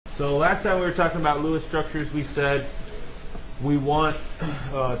So last time we were talking about Lewis structures, we said we want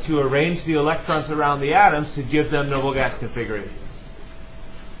to arrange the electrons around the atoms to give them noble gas configuration.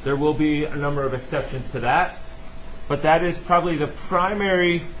 There will be a number of exceptions to that, but that is probably the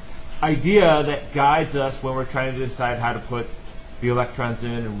primary idea that guides us when we're trying to decide how to put the electrons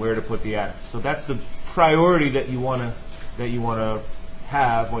in and where to put the atoms. So that's the priority that you want to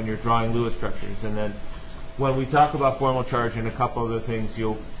have when you're drawing Lewis structures. And then when we talk about formal charge and a couple other things,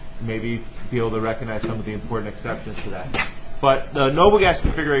 you'll maybe be able to recognize some of the important exceptions to that. But the noble gas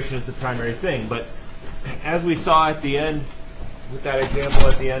configuration is the primary thing. But as we saw at the end, with that example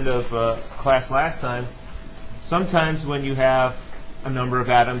at the end of class last time, sometimes when you have a number of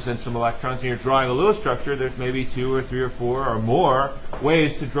atoms and some electrons and you're drawing a Lewis structure, there's maybe 2 or 3 or 4 or more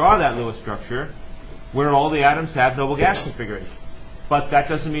ways to draw that Lewis structure where all the atoms have noble gas configuration. But that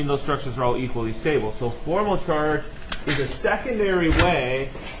doesn't mean those structures are all equally stable. So formal charge is a secondary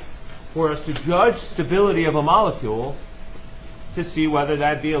way for us to judge stability of a molecule to see whether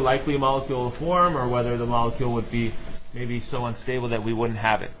that'd be a likely molecule to form or whether the molecule would be maybe so unstable that we wouldn't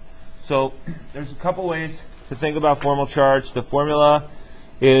have it. So there's a couple ways to think about formal charge. The formula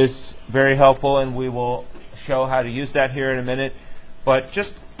is very helpful, and we will show how to use that here in a minute. But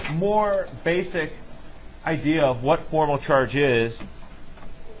just more basic idea of what formal charge is,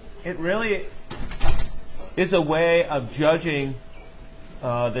 it really is a way of judging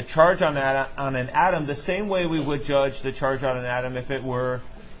the charge on an atom the same way we would judge the charge on an atom if it were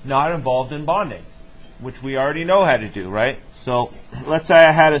not involved in bonding, which we already know how to do, right? So let's say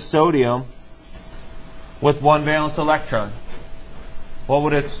I had a sodium with 1 valence electron. What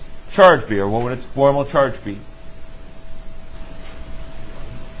would its charge be, or what would its formal charge be?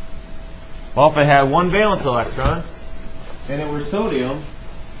 Well, if it had 1 valence electron and it were sodium,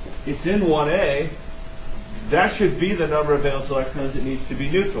 it's in 1A, that should be the number of valence electrons it needs to be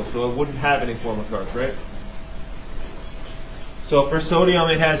neutral, so it wouldn't have any formal charge, right? So for sodium,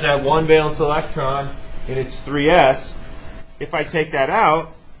 it has that 1 valence electron in its 3s. If I take that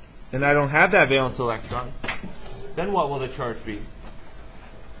out, and I don't have that valence electron, then what will the charge be? It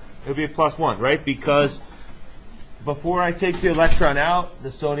will be a +1, right? Because before I take the electron out,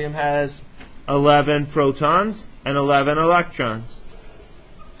 the sodium has 11 protons and 11 electrons.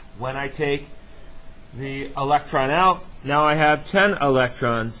 When I take the electron out, now I have 10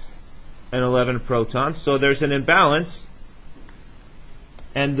 electrons and 11 protons. So there's an imbalance,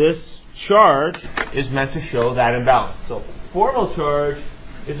 and this charge is meant to show that imbalance. So formal charge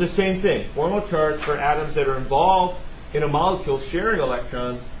is the same thing. Formal charge for atoms that are involved in a molecule sharing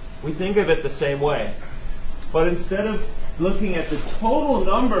electrons, we think of it the same way. But instead of looking at the total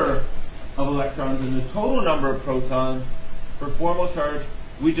number of electrons and the total number of protons, for formal charge,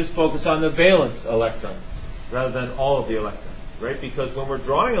 we just focus on the valence electrons rather than all of the electrons, right? Because when we're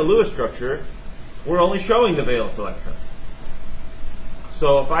drawing a Lewis structure, we're only showing the valence electrons.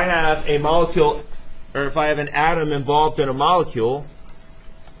 So if I have a molecule, or if I have an atom involved in a molecule,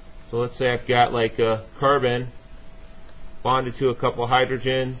 so let's say I've got like a carbon bonded to a couple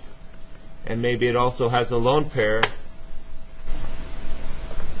hydrogens, and maybe it also has a lone pair.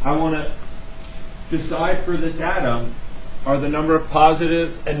 I want to decide for this atom, are the number of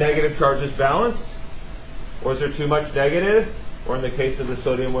positive and negative charges balanced? Or is there too much negative? Or in the case of the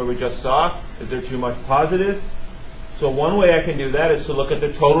sodium where we just saw, is there too much positive? So one way I can do that is to look at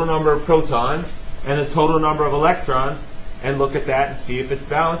the total number of protons and the total number of electrons, and look at that and see if it's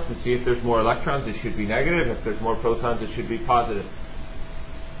balanced, and see if there's more electrons, it should be negative. If there's more protons, it should be positive.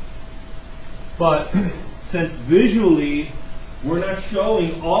 But since visually we're not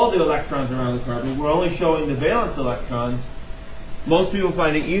showing all the electrons around the carbon, we're only showing the valence electrons, most people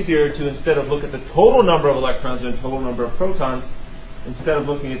find it easier to, instead of look at the total number of electrons and total number of protons, instead of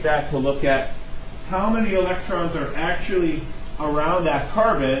looking at that, to look at how many electrons are actually around that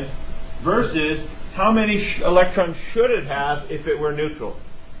carbon versus how many electrons should it have if it were neutral.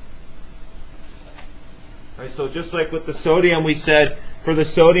 Right, so just like with the sodium, we said for the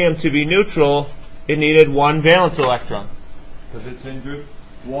sodium to be neutral, it needed 1 valence electron because it's in group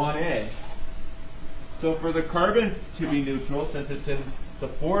 1A. So for the carbon to be neutral, since it's in the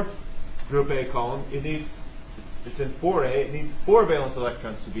 4th group A column, it's in 4A, it needs 4 valence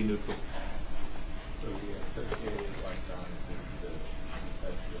electrons to be neutral. So the associated electrons is the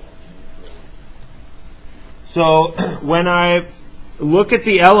conceptual neutral. So when I look at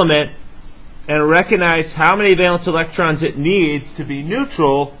the element and recognize how many valence electrons it needs to be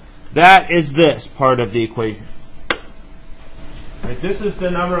neutral, that is this part of the equation. Right, this is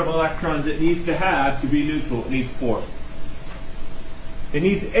the number of electrons it needs to be neutral. It needs 4. It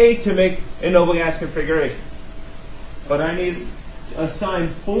needs 8 to make a noble gas configuration. But I need assign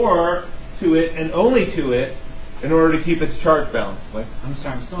 4 to it and only to it in order to keep its charge balanced. Like, I'm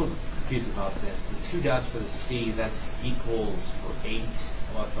sorry, I'm still confused about this. The 2 dots for the C, that's equals for 8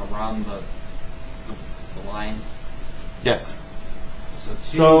 around the lines. yes. So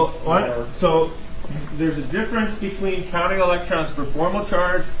 2. So there's a difference between counting electrons for formal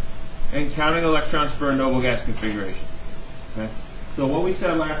charge and counting electrons for a noble gas configuration. Okay? So what we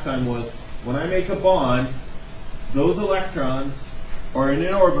said last time was, when I make a bond, those electrons are in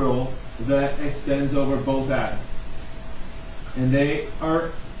an orbital that extends over both atoms. And they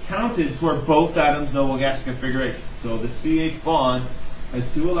are counted toward both atoms' noble gas configuration. So the CH bond has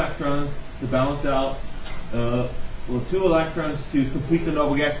 2 electrons to balance out, 2 electrons to complete the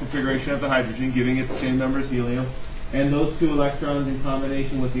noble gas configuration of the hydrogen, giving it the same number as helium. And those 2 electrons in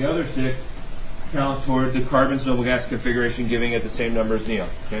combination with the other 6 count toward the carbon's noble gas configuration, giving it the same number as neon.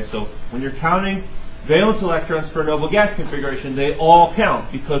 Okay, so when you're counting valence electrons for a noble gas configuration, they all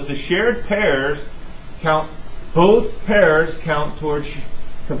count because the shared pairs count, both pairs count towards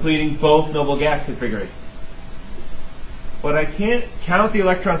completing both noble gas configurations. But I can't count the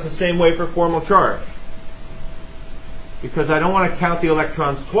electrons the same way for formal charge, because I don't want to count the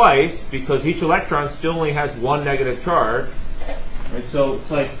electrons twice, because each electron still only has 1 negative charge. Right? So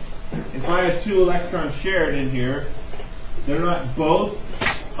it's like, if I have 2 electrons shared in here, they're not both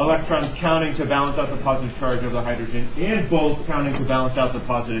electrons counting to balance out the positive charge of the hydrogen and both counting to balance out the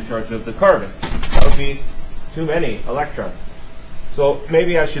positive charge of the carbon. That would be too many electrons. So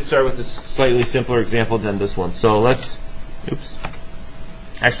maybe I should start with a slightly simpler example than this one. So let's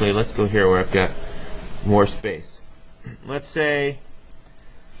go here where I've got more space. Let's say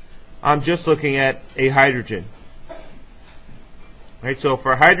I'm just looking at a hydrogen. Right, so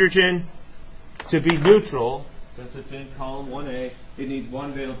for hydrogen to be neutral, since it's in column 1A, it needs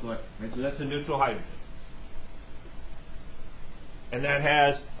 1 valence electron. Right, so that's a neutral hydrogen. And that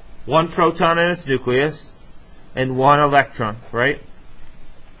has 1 proton in its nucleus and 1 electron, right?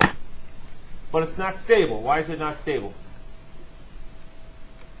 But it's not stable. Why is it not stable?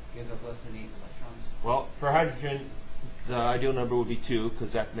 Because it has less than 8 electrons. Well, for hydrogen, the ideal number would be 2,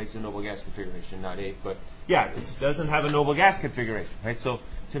 because that makes a noble gas configuration, not 8. But yeah, it doesn't have a noble gas configuration, right? So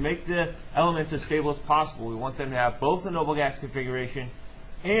to make the elements as stable as possible, we want them to have both a noble gas configuration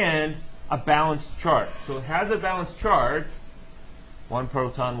and a balanced charge. So it has a balanced charge, 1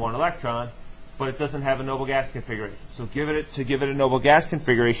 proton, 1 electron, but it doesn't have a noble gas configuration. So to give it a noble gas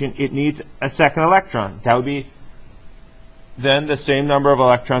configuration, it needs a second electron. That would be then the same number of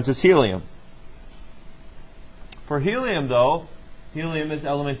electrons as helium. For helium, though, helium is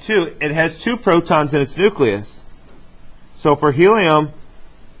element 2. It has 2 protons in its nucleus. So for helium,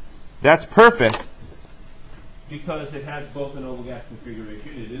 that's perfect because it has both a noble gas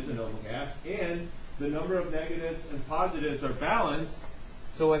configuration, it is a noble gas, and the number of negatives and positives are balanced,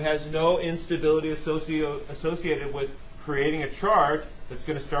 so it has no instability associated with creating a charge that's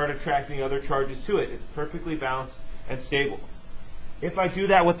going to start attracting other charges to it. It's perfectly balanced and stable. If I do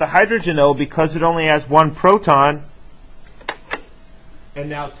that with the hydrogen, though, because it only has 1 proton and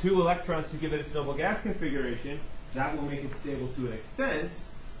now 2 electrons to give it its noble gas configuration, that will make it stable to an extent,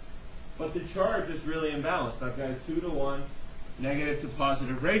 but the charge is really imbalanced. I've got a 2-to-1 negative to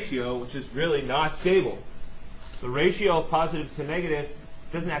positive ratio, which is really not stable. The ratio of positive to negative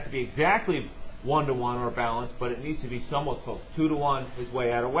doesn't have to be exactly 1-to-1 or balanced, but it needs to be somewhat close. 2-to-1 is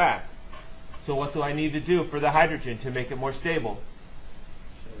way out of whack. So what do I need to do for the hydrogen to make it more stable?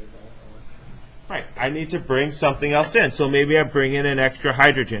 Right, I need to bring something else in. So maybe I bring in an extra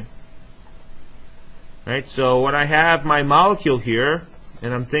hydrogen. Right, so when I have my molecule here,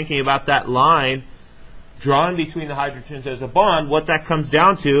 and I'm thinking about that line drawn between the hydrogens as a bond, what that comes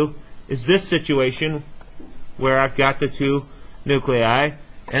down to is this situation where I've got the 2 nuclei,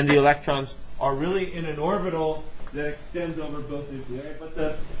 and the electrons are really in an orbital that extends over both nuclei, but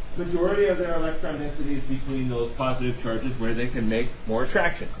the majority of their electron density is between those positive charges where they can make more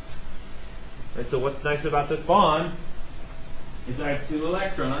attraction. Right, so what's nice about this bond is I have 2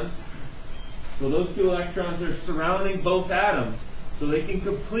 electrons. So those 2 electrons are surrounding both atoms, so they can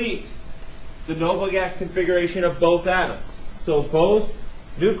complete the noble gas configuration of both atoms. So both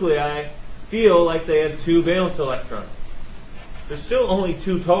nuclei feel like they have 2 valence electrons. There's still only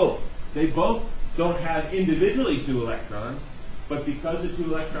 2 total. They both don't have individually 2 electrons, but because the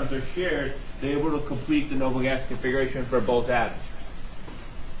 2 electrons are shared, they're able to complete the noble gas configuration for both atoms.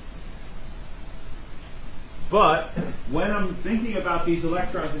 But when I'm thinking about these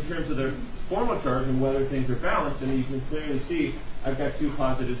electrons in terms of their formal charge and whether things are balanced, then you can clearly see I've got 2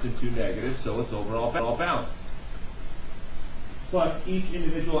 positives and 2 negatives, so it's overall balanced. Plus, each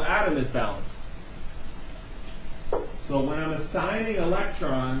individual atom is balanced. So when I'm assigning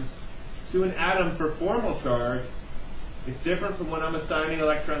electrons to an atom for formal charge, it's different from when I'm assigning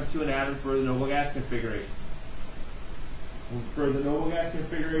electrons to an atom for the noble gas configuration. For the noble gas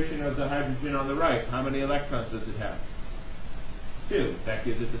configuration of the hydrogen on the right, how many electrons does it have? 2. That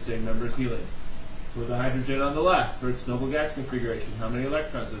gives it the same number as helium. For the hydrogen on the left, for its noble gas configuration, how many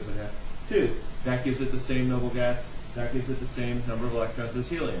electrons does it have? 2. That gives it the same noble gas, that gives it the same number of electrons as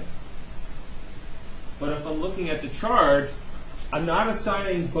helium. But if I'm looking at the charge, I'm not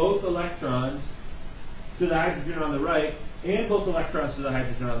assigning both electrons to the hydrogen on the right and both electrons to the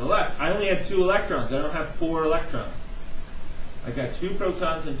hydrogen on the left. I only have 2 electrons. I don't have 4 electrons. I got 2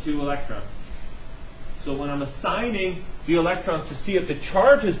 protons and 2 electrons. So when I'm assigning the electrons to see if the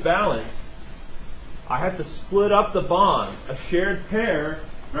charge is balanced, I have to split up the bond. A shared pair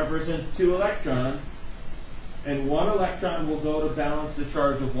represents 2 electrons, and 1 electron will go to balance the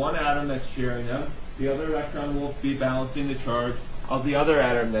charge of one atom that's sharing them. The other electron will be balancing the charge of the other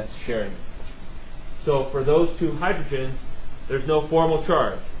atom that's sharing them. So for those 2 hydrogens, there's no formal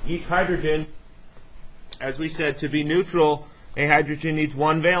charge. Each hydrogen, as we said, to be neutral, a hydrogen needs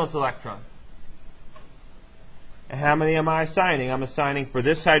 1 valence electron. And how many am I assigning? I'm assigning for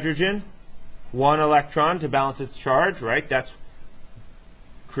this hydrogen 1 electron to balance its charge, right? That's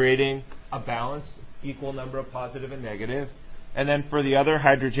creating a balanced equal number of positive and negative. And then for the other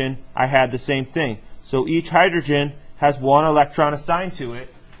hydrogen, I had the same thing. So each hydrogen has 1 electron assigned to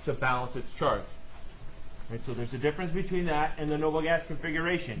it to balance its charge. Right, so there's a difference between that and the noble gas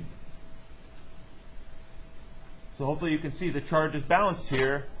configuration. So hopefully you can see the charge is balanced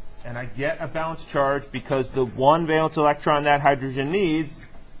here, and I get a balanced charge because the 1 valence electron that hydrogen needs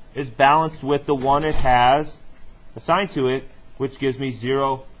is balanced with the 1 it has assigned to it, which gives me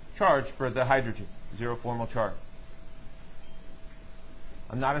 0 charge for the hydrogen, 0 formal charge.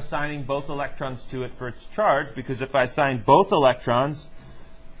 I'm not assigning both electrons to it for its charge, because if I assign both electrons,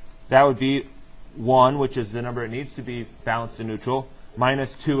 that would be 1, which is the number it needs to be balanced and neutral,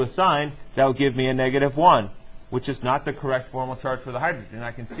 minus 2 assigned. That would give me a -1, which is not the correct formal charge for the hydrogen.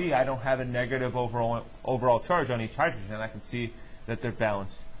 I can see I don't have a negative overall charge on each hydrogen. I can see that they're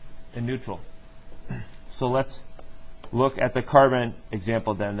balanced and neutral. So let's look at the carbon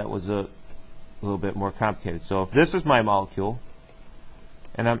example then, that was a little bit more complicated. So if this is my molecule,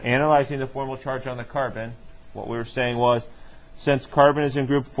 and I'm analyzing the formal charge on the carbon, what we were saying was, since carbon is in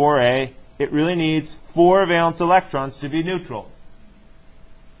group 4A, it really needs 4 valence electrons to be neutral.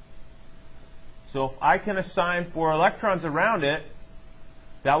 So if I can assign 4 electrons around it,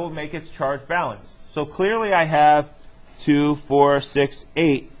 that will make its charge balanced. So clearly I have 2, 4, 6,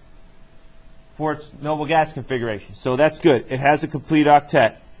 8 for its noble gas configuration. So that's good. It has a complete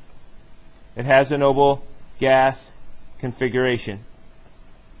octet. It has a noble gas configuration.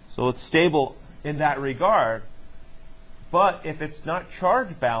 So it's stable in that regard. But if it's not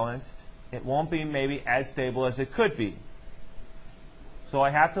charge balanced, it won't be maybe as stable as it could be. So I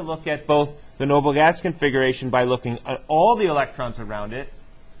have to look at both the noble gas configuration by looking at all the electrons around it,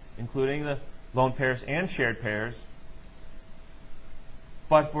 including the lone pairs and shared pairs.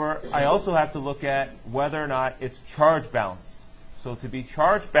 But I also have to look at whether or not it's charge balanced. So to be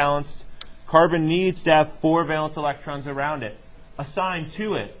charge balanced, carbon needs to have 4 valence electrons around it, assigned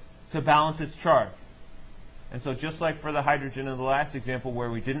to it, to balance its charge. And so just like for the hydrogen in the last example, where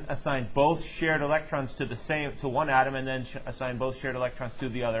we didn't assign both shared electrons to one atom and then assign both shared electrons to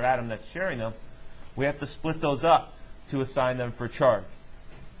the other atom that's sharing them, we have to split those up to assign them for charge.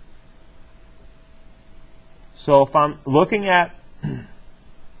 So if I'm looking at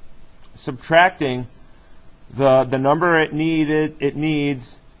subtracting the number it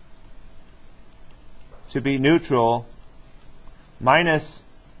needs to be neutral minus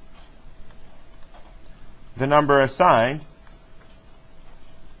the number assigned,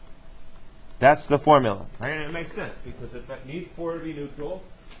 that's the formula. Right? And it makes sense, because if it needs 4 to be neutral,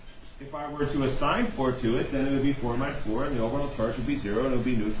 if I were to assign 4 to it, then it would be 4 minus 4, and the overall charge would be 0, and it would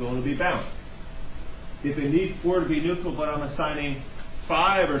be neutral, and it would be balanced. If it needs 4 to be neutral, but I'm assigning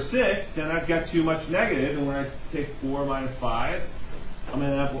 5 or 6, then I've got too much negative, and when I take 4 minus 5, I'm going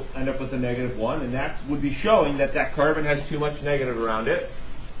to end up with a -1, and that would be showing that that carbon has too much negative around it,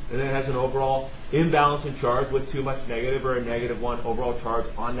 and it has an overall imbalance in charge with too much negative or a -1 overall charge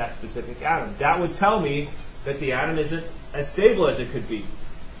on that specific atom. That would tell me that the atom isn't as stable as it could be.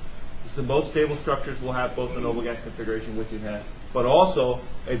 The most stable structures will have both the noble gas configuration, which it has, but also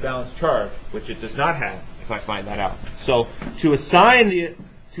a balanced charge, which it does not have, if I find that out. So to assign the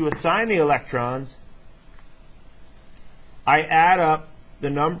electrons, I add up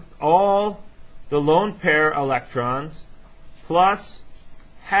all the lone pair electrons plus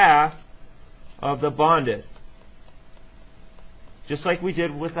half of the bonded. just like we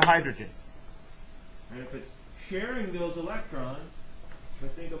did with the hydrogen. And if it's sharing those electrons,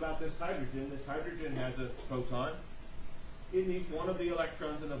 but think about this hydrogen. This hydrogen has a proton. It needs one of the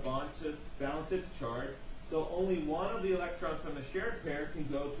electrons in the bond to balance its charge. So only one of the electrons from the shared pair can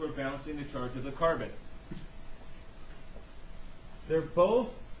go toward balancing the charge of the carbon. They're both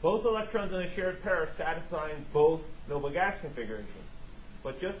electrons in the shared pair are satisfying both noble gas configurations.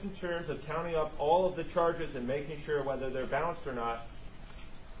 But just in terms of counting up all of the charges and making sure whether they're balanced or not,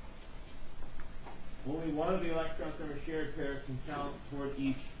 only one of the electrons from a shared pair can count toward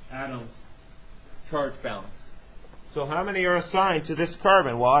each atom's charge balance. So how many are assigned to this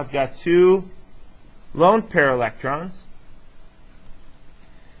carbon? Well, I've got 2 lone pair electrons,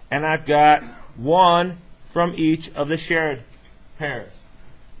 and I've got 1 from each of the shared pairs.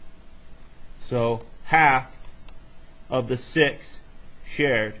 So half of the 6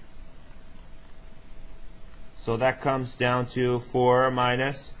 shared. So that comes down to 4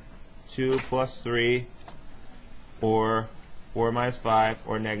 minus 2 plus 3, or 4 minus 5,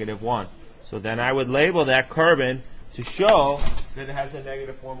 or negative 1. So then I would label that carbon to show that it has a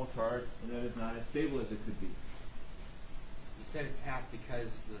negative formal charge and that it's not as stable as it could be. You said it's half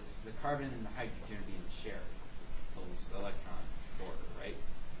because the carbon and the hydrogen are being shared, those electrons order, right?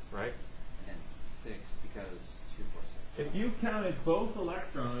 Right? And then 6 because 2, 4, 6. If you counted both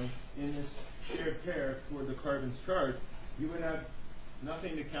electrons in this shared pair toward the carbon's charge, you would have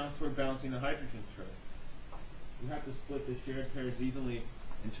nothing to count toward balancing the hydrogen's charge. You have to split the shared pairs evenly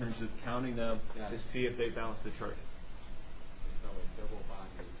in terms of counting them to see if they balance the charge. So a double bond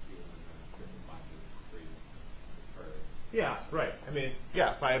is 2 and a triple bond is 3 per. Yeah, right. I mean,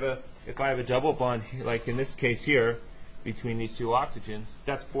 yeah, if I have a double bond, like in this case here, between these 2 oxygens,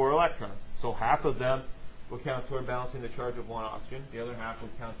 that's 4 electrons. So half of them will count toward balancing the charge of one oxygen. The other half will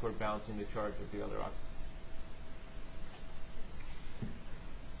count toward balancing the charge of the other oxygen.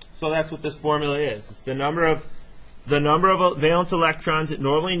 So that's what this formula is. It's the number of valence electrons it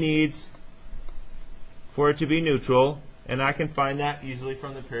normally needs for it to be neutral, and I can find that easily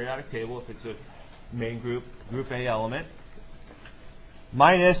from the periodic table if it's a main group A element,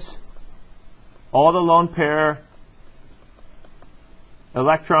 minus all the lone pair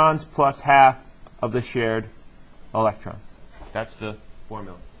electrons plus half of the shared electrons. That's the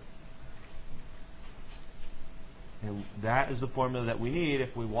formula. And that is the formula that we need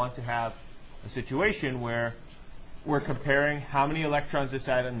if we want to have a situation where we're comparing how many electrons this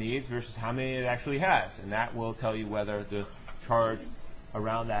atom needs versus how many it actually has. And that will tell you whether the charge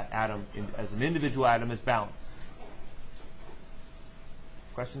around that atom as an individual atom is balanced.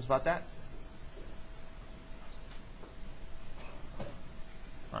 Questions about that? All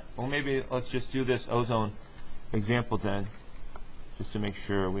right. Well, maybe let's just do this ozone example then, just to make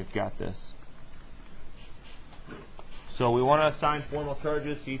sure we've got this. So we want to assign formal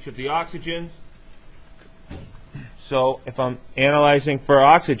charges to each of the oxygens. So if I'm analyzing for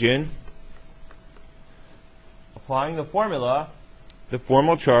oxygen, applying the formula, the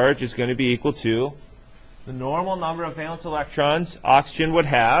formal charge is going to be equal to the normal number of valence electrons oxygen would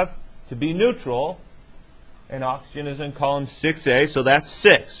have to be neutral. And oxygen is in column 6A, so that's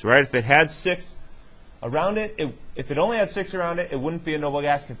 6, right? If it had 6 around it, if it only had 6 around it, it wouldn't be a noble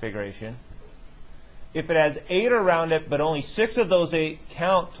gas configuration. If it has 8 around it, but only 6 of those 8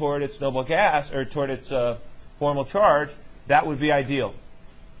 count toward its noble gas, or toward its formal charge, that would be ideal.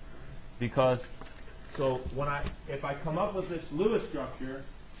 Because, so if I come up with this Lewis structure,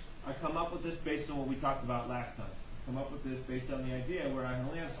 I come up with this based on what we talked about last time. I come up with this based on the idea where I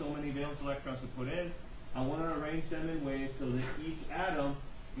only have so many valence electrons to put in. I want to arrange them in ways so that each atom,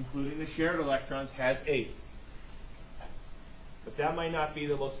 including the shared electrons, has 8. But that might not be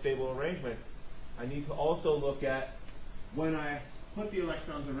the most stable arrangement. I need to also look at when I put the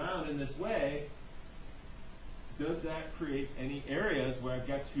electrons around in this way, does that create any areas where I've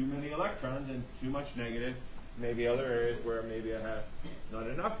got too many electrons and too much negative, maybe other areas where maybe I have not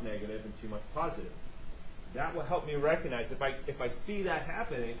enough negative and too much positive. That will help me recognize, if I see that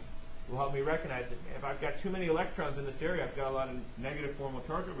happening, will help me recognize that if I've got too many electrons in this area, I've got a lot of negative formal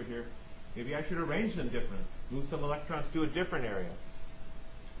charge over here, maybe I should arrange them different, move some electrons to a different area,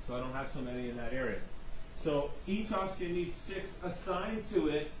 so I don't have so many in that area. So each oxygen needs 6 assigned to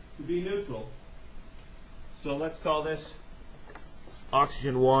it to be neutral. So let's call this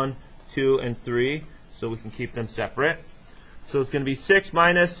oxygen 1, 2, and 3, so we can keep them separate. So it's going to be 6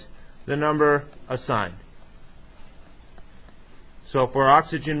 minus the number assigned. So for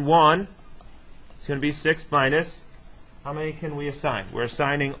oxygen 1, it's going to be 6 minus, how many can we assign? We're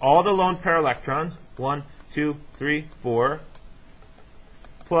assigning all the lone pair electrons, 1, 2, 3, 4,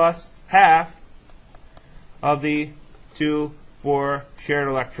 plus half of the 2 for shared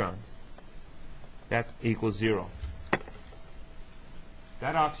electrons. That equals 0.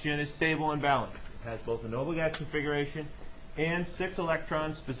 That oxygen is stable and balanced. It has both a noble gas configuration and 6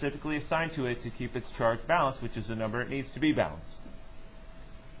 electrons specifically assigned to it to keep its charge balanced, which is the number it needs to be balanced.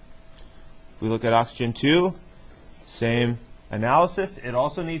 If we look at oxygen 2, same analysis. It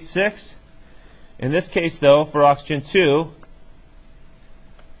also needs 6. In this case, though, for oxygen 2,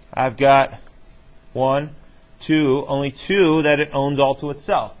 I've got 1, 2, only 2 that it owns all to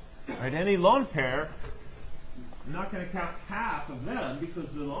itself. Right? Any lone pair, I'm not going to count half of them because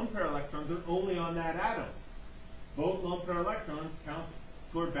the lone pair electrons are only on that atom. Both lone pair electrons count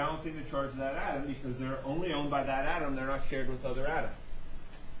toward balancing the charge of that atom because they're only owned by that atom. They're not shared with other atoms.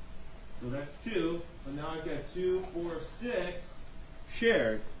 So that's 2. And now I've got 2, 4, 6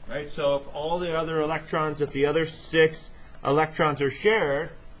 shared. Right? So if all the other electrons, if the other 6 electrons are shared,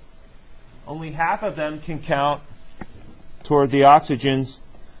 only half of them can count toward the oxygen's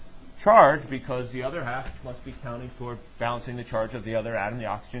charge because the other half must be counting toward balancing the charge of the other atom the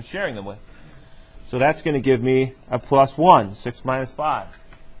oxygen is sharing them with. So that's going to give me a +1, 6 minus 5.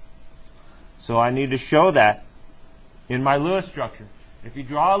 So I need to show that in my Lewis structure. If you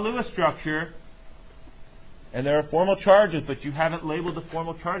draw a Lewis structure and there are formal charges, but you haven't labeled the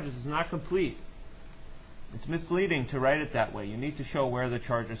formal charges, it's not complete. It's misleading to write it that way. You need to show where the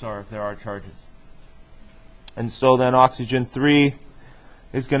charges are if there are charges. And so then oxygen 3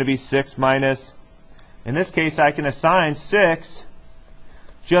 is going to be 6 minus, in this case I can assign 6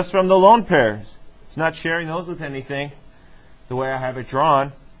 just from the lone pairs. It's not sharing those with anything the way I have it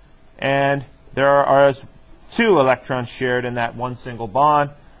drawn. And there are 2 electrons shared in that one single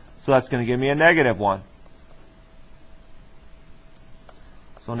bond, so that's going to give me a -1.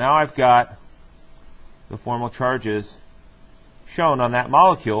 So now I've got the formal charges shown on that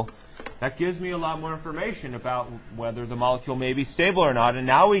molecule. That gives me a lot more information about whether the molecule may be stable or not. And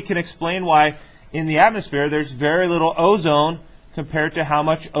now we can explain why in the atmosphere there's very little ozone compared to how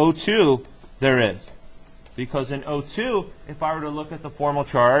much O2 there is. Because in O2, if I were to look at the formal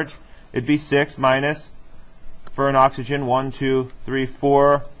charge, it'd be 6 minus, for an oxygen, 1, 2, 3,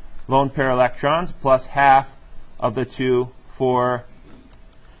 4 lone pair electrons plus half of the 2, 4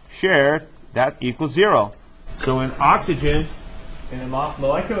 shared. That equals 0. So in oxygen, in a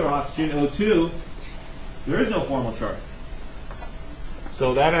molecular oxygen, O2, there is no formal charge.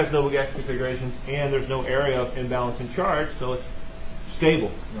 So that has no gas configuration, and there's no area of imbalance in charge, so it's stable.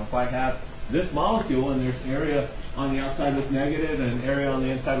 You know, if I have this molecule and there's an area on the outside with negative and an area on the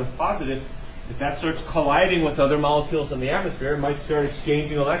inside with positive, if that starts colliding with other molecules in the atmosphere, it might start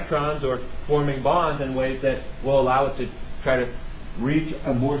exchanging electrons or forming bonds in ways that will allow it to try to reach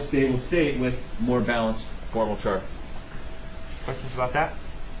a more stable state with more balanced formal charge. Questions about that?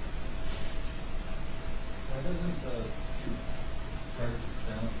 Why doesn't the charge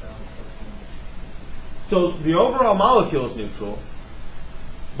balance out? So the overall molecule is neutral,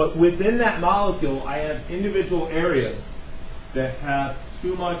 but within that molecule I have individual areas that have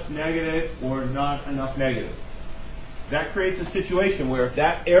too much negative or not enough negative. That creates a situation where if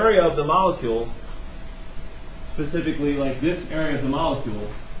that area of the molecule, specifically like this area of the molecule,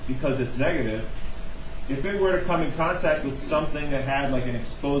 because it's negative, if it were to come in contact with something that had like an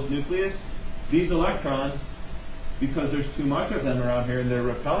exposed nucleus, these electrons, because there's too much of them around here and they're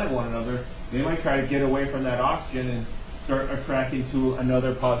repelling one another, they might try to get away from that oxygen and start attracting to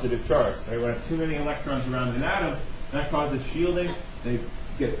another positive charge. Right? When I have too many electrons around an atom, that causes shielding. They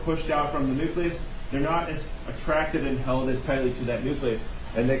get pushed out from the nucleus. They're not as attracted and held as tightly to that nucleus,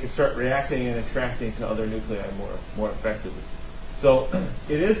 and they can start reacting and attracting to other nuclei more effectively. So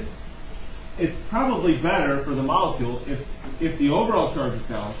it's probably better for the molecule if the overall charge is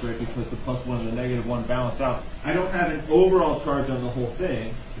balanced, right? Because the +1 and the -1 balance out. I don't have an overall charge on the whole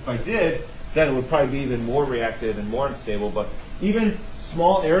thing. If I did, then it would probably be even more reactive and more unstable. But even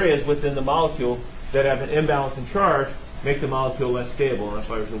small areas within the molecule that have an imbalance in charge make the molecule less stable. And if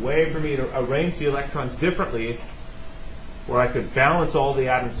there's a way for me to arrange the electrons differently, where I could balance all the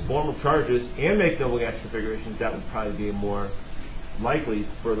atoms' formal charges and make noble gas configurations, that would probably be more likely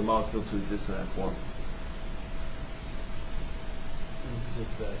for the molecule to exist in that form.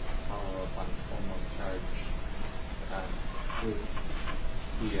 Just to follow up on formal charge, with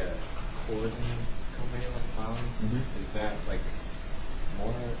the coordinate covalent bonds, is that like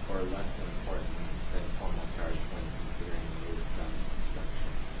more or less important than formal charge when considering the Lewis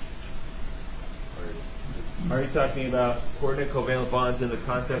structure? Or Are you talking about coordinate covalent bonds in the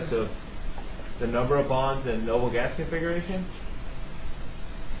context of the number of bonds and noble gas configuration?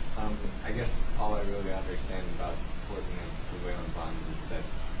 I guess all I really understand about coordinate covalent bonds is that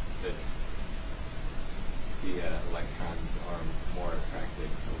the electrons are more attracted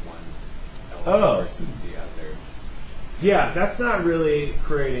to one Oh. element versus the other. Yeah, that's not really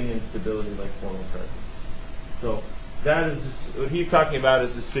creating instability like formal charges. So that is what he's talking about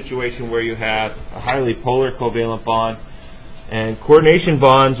is a situation where you have a highly polar covalent bond, and coordination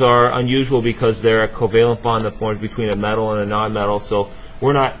bonds are unusual because they're a covalent bond that forms between a metal and a non-metal. So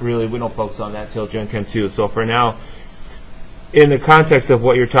we don't focus on that till Gen Chem 2. So for now, in the context of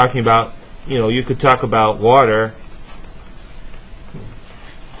what you're talking about, you could talk about water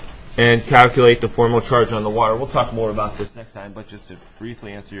and calculate the formal charge on the water. We'll talk more about this next time, but just to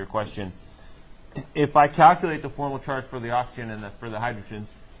briefly answer your question, if I calculate the formal charge for the oxygen and for the hydrogens,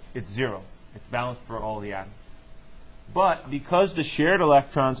 it's 0. It's balanced for all the atoms. But because the shared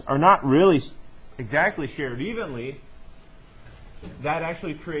electrons are not really exactly shared evenly, that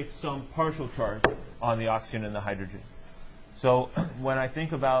actually creates some partial charge on the oxygen and the hydrogen. So when I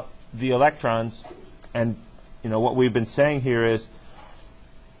think about the electrons, and what we've been saying here is,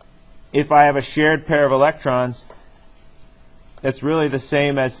 if I have a shared pair of electrons, it's really the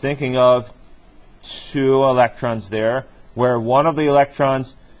same as thinking of 2 electrons there, where one of the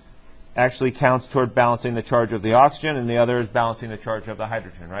electrons actually counts toward balancing the charge of the oxygen and the other is balancing the charge of the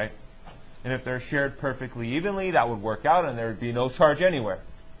hydrogen, right? And if they're shared perfectly evenly, that would work out and there would be no charge anywhere.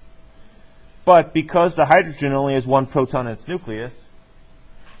 But because the hydrogen only has 1 proton in its nucleus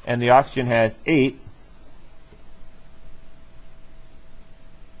and the oxygen has 8,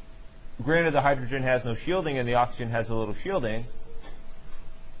 granted the hydrogen has no shielding and the oxygen has a little shielding,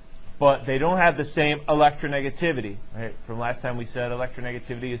 but they don't have the same electronegativity. Right? From last time we said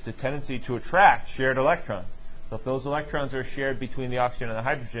electronegativity is the tendency to attract shared electrons. So if those electrons are shared between the oxygen and the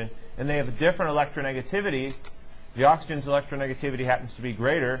hydrogen, and they have a different electronegativity, the oxygen's electronegativity happens to be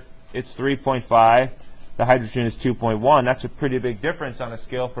greater. It's 3.5. The hydrogen is 2.1. That's a pretty big difference on a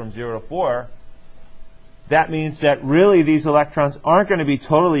scale from 0 to 4. That means that really these electrons aren't going to be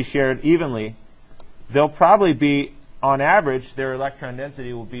totally shared evenly. They'll probably be, on average, their electron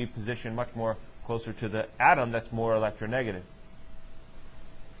density will be positioned much more closer to the atom that's more electronegative.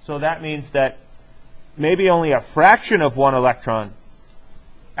 So that means that maybe only a fraction of 1 electron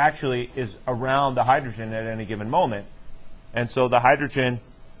actually is around the hydrogen at any given moment. And so the hydrogen,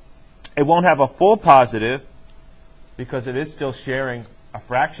 it won't have a full positive because it is still sharing a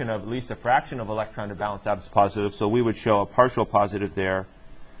fraction of, at least a fraction of electron to balance out its positive. So we would show a partial positive there,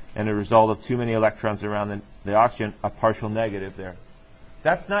 and a result of too many electrons around the oxygen, a partial negative there.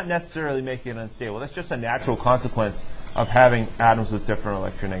 That's not necessarily making it unstable. That's just a natural consequence of having atoms with different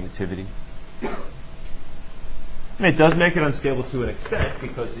electronegativity. And it does make it unstable to an extent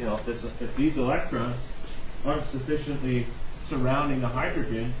because, if these electrons aren't sufficiently surrounding the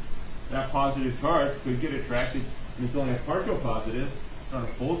hydrogen, that positive charge could get attracted, and it's only a partial positive. It's not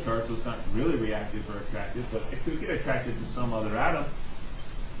a full charge, so it's not really reactive or attractive, but it could get attracted to some other atom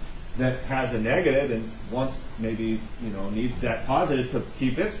that has a negative and wants maybe needs that positive to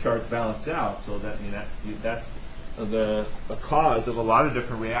keep its charge balanced out. So that's the cause of a lot of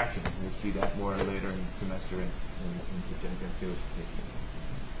different reactions. We'll see that more later in the semester in Gen Chem 2.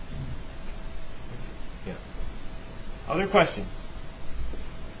 Yeah. Other questions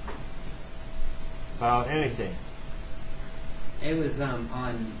about anything? It was on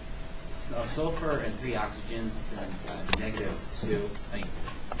sulfur and 3 oxygens to negative 2, I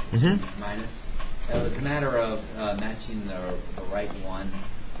think, minus. It was a matter of matching the right one.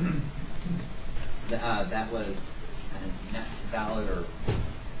 That was not valid or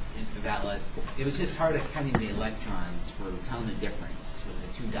invalid. It was just hard at counting the electrons for telling the difference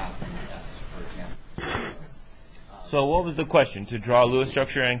with the 2 dots and the S, for example. So what was the question? To draw a Lewis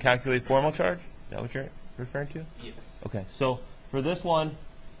structure and calculate formal charge? Is that what you're referring to? Yes. Okay, so for this one,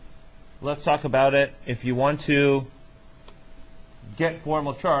 let's talk about it. If you want to get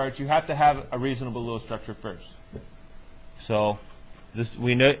formal charge, you have to have a reasonable Lewis structure first. So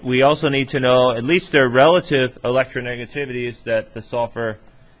we also need to know at least their relative electronegativity is that the sulfur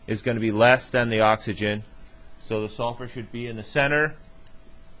is going to be less than the oxygen. So the sulfur should be in the center,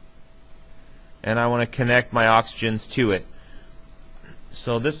 and I want to connect my oxygens to it.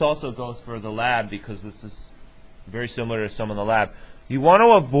 So this also goes for the lab because this is very similar to some in the lab. You want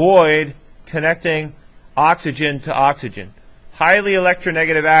to avoid connecting oxygen to oxygen. Highly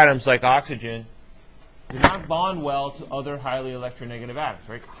electronegative atoms like oxygen do not bond well to other highly electronegative atoms.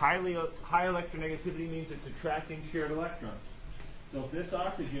 Right? High electronegativity means it's attracting shared electrons. So if this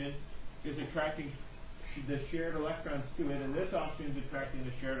oxygen is attracting the shared electrons to it, and this oxygen is attracting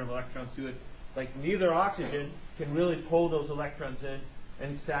the shared electrons to it, like neither oxygen can really pull those electrons in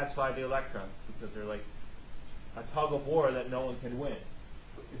and satisfy the electrons because they're like a tug of war that no one can win.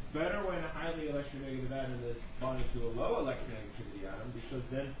 It's better when a highly electronegative atom is bonding to a low electronegativity atom, because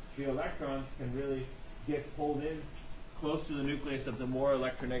then the electrons can really get pulled in close to the nucleus of the more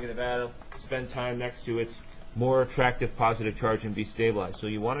electronegative atom, spend time next to its more attractive positive charge, and be stabilized. So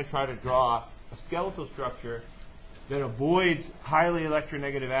you want to try to draw a skeletal structure that avoids highly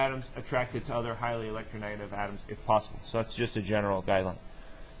electronegative atoms attracted to other highly electronegative atoms if possible. So that's just a general guideline.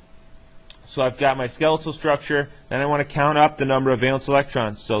 So I've got my skeletal structure. Then I want to count up the number of valence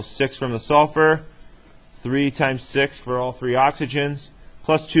electrons. So 6 from the sulfur, 3 times 6 for all 3 oxygens,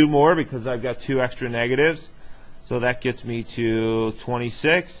 plus 2 more because I've got 2 extra negatives. So that gets me to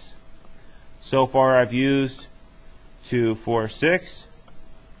 26. So far I've used 2, 4, 6.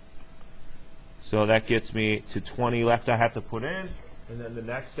 So that gets me to 20 left I have to put in. And then the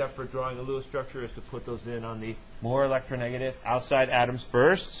next step for drawing a Lewis structure is to put those in on the more electronegative outside atoms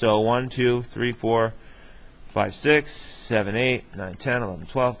first. So 1, 2, 3, 4, 5, 6, 7, 8, 9, 10, 11,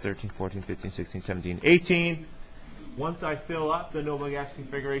 12, 13, 14, 15, 16, 17, 18. Once I fill up the noble gas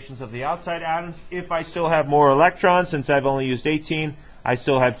configurations of the outside atoms, if I still have more electrons, since I've only used 18, I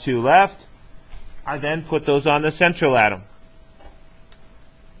still have 2 left. I then put those on the central atom.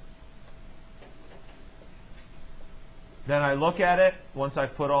 Then I look at it once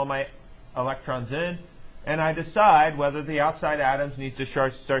I've put all my electrons in, and I decide whether the outside atoms need to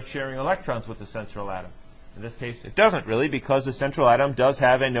start sharing electrons with the central atom. In this case, it doesn't really, because the central atom does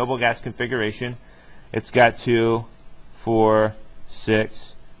have a noble gas configuration. It's got 2, 4,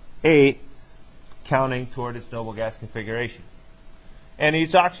 6, 8, counting toward its noble gas configuration. And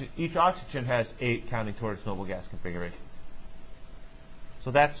each oxygen has 8 counting toward its noble gas configuration.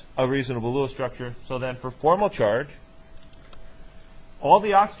 So that's a reasonable Lewis structure. So then for formal charge, all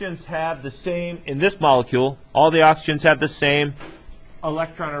the oxygens have the same, in this molecule, all the oxygens have the same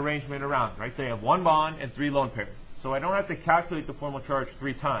electron arrangement around, right? They have 1 bond and 3 lone pairs. So I don't have to calculate the formal charge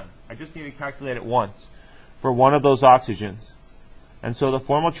 3 times. I just need to calculate it once for one of those oxygens. And so the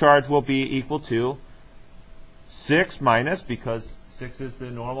formal charge will be equal to 6 minus, because 6 is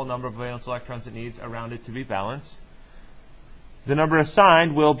the normal number of valence electrons it needs around it to be balanced. The number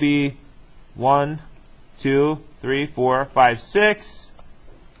assigned will be 1, 2, 3, 4, 5, 6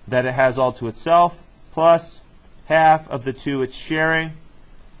 that it has all to itself, plus half of the 2 it's sharing,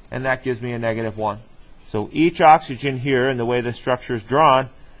 and that gives me a -1. So each oxygen here, in the way the structure is drawn,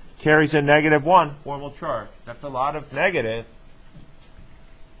 carries a -1 formal charge. That's a lot of negative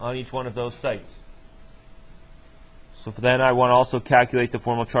on each one of those sites. So then I want to also calculate the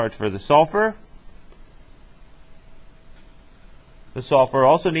formal charge for the sulfur. The sulfur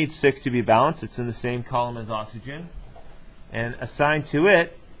also needs 6 to be balanced. It's in the same column as oxygen. And assigned to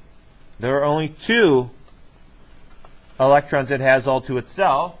it, there are only 2 electrons it has all to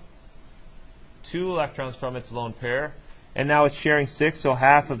itself. 2 electrons from its lone pair. And now it's sharing 6, so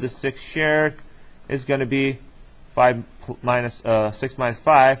half of the 6 shared is going to be 6 minus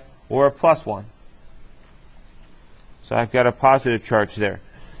 5, or a +1. So I've got a positive charge there.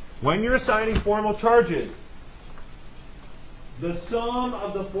 When you're assigning formal charges, the sum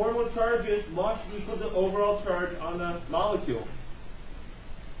of the formal charges must equal the overall charge on the molecule.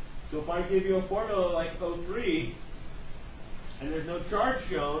 So if I give you a formula like O3, and there's no charge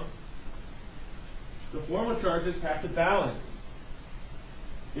shown, the formal charges have to balance.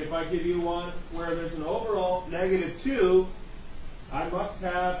 If I give you one where there's an overall -2, I must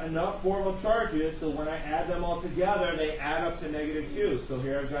have enough formal charges so when I add them all together, they add up to -2. So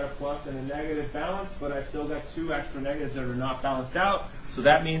here I've got a plus and a negative balance, but I've still got 2 extra negatives that are not balanced out. So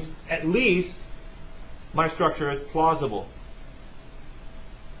that means at least my structure is plausible.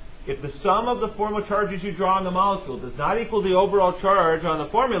 If the sum of the formal charges you draw on the molecule does not equal the overall charge on the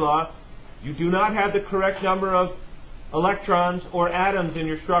formula, you do not have the correct number of electrons or atoms in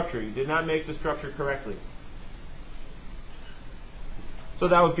your structure. You did not make the structure correctly. So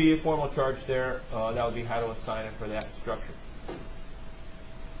that would be a formal charge there. That would be how to assign it for that structure.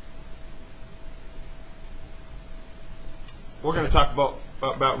 We're going to talk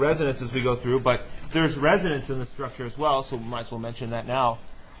about resonance as we go through, but there's resonance in the structure as well, so we might as well mention that now.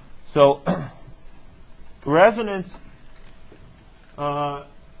 So resonance,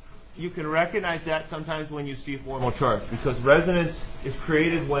 you can recognize that sometimes when you see formal charge, because resonance is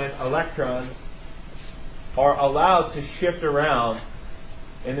created when electrons are allowed to shift around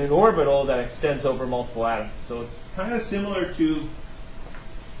in an orbital that extends over multiple atoms. So it's kind of similar to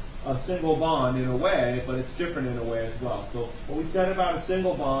a single bond in a way, but it's different in a way as well. So what we said about a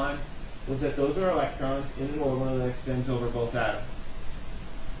single bond was that those are electrons in an orbital that extends over both atoms.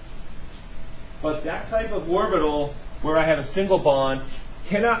 But that type of orbital where I have a single bond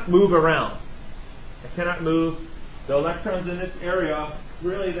cannot move around. I cannot move. The electrons in this area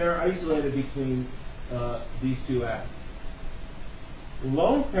really they're isolated between these two atoms.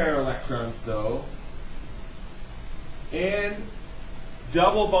 Lone pair electrons, though, and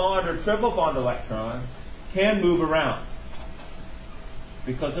double bond or triple bond electrons can move around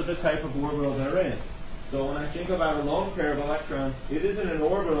because of the type of orbital they're in. So when I think about a lone pair of electrons, it isn't an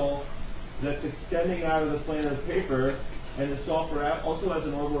orbital that's extending out of the plane of the paper, and the sulfur also has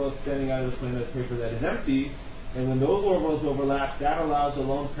an orbital extending out of the plane of the paper that is empty. And when those orbitals overlap, that allows a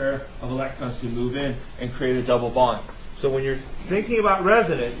lone pair of electrons to move in and create a double bond. So when you're thinking about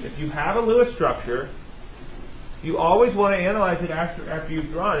resonance, if you have a Lewis structure, you always want to analyze it after you've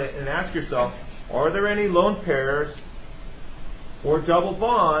drawn it and ask yourself, are there any lone pairs or double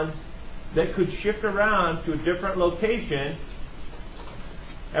bonds that could shift around to a different location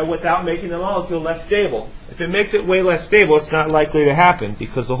and without making the molecule less stable? If it makes it way less stable, it's not likely to happen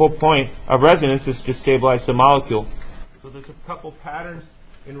because the whole point of resonance is to stabilize the molecule. So there's a couple patterns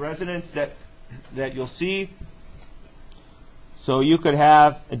in resonance that you'll see. So you could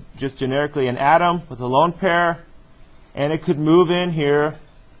have just generically an atom with a lone pair, and it could move in here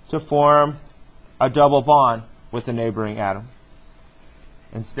to form a double bond with a neighboring atom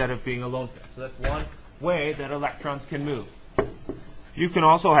instead of being a lone pair. So that's one way that electrons can move. You can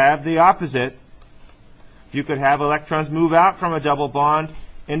also have the opposite. You could have electrons move out from a double bond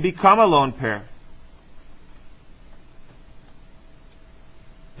and become a lone pair.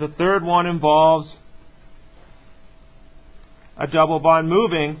 The third one involves a double bond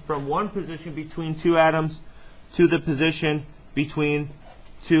moving from one position between two atoms to the position between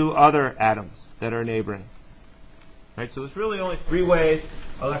two other atoms that are neighboring. Right? So there's really only three ways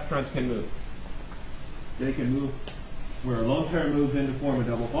electrons can move. They can move where a lone pair moves in to form a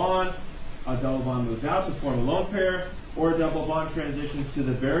double bond moves out to form a lone pair, or a double bond transitions to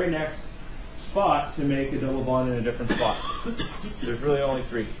the very next spot to make a double bond in a different spot. There's really only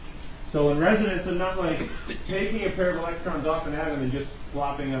three. So in resonance, I'm not like taking a pair of electrons off an atom and just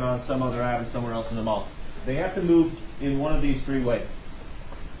flopping it on some other atom somewhere else in the molecule. They have to move in one of these three ways.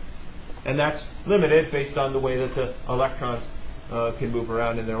 And that's limited based on the way that the electrons can move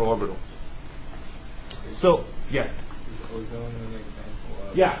around in their orbitals. So, yes? Is ozone an example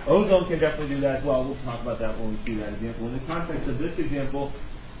of? Yeah, ozone can definitely do that as well. We'll talk about that when we see that example. In the context of this example,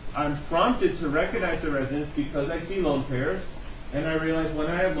 I'm prompted to recognize the resonance because I see lone pairs, and I realize when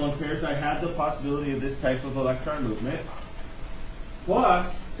I have lone pairs, I have the possibility of this type of electron movement.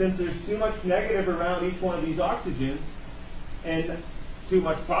 Plus, since there's too much negative around each one of these oxygens, and too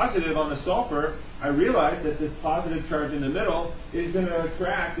much positive on the sulfur, I realize that this positive charge in the middle is going to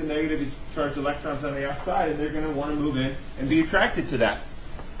attract the negatively charged electrons on the outside, and they're going to want to move in and be attracted to that.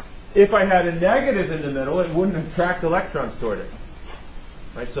 If I had a negative in the middle, it wouldn't attract electrons toward it.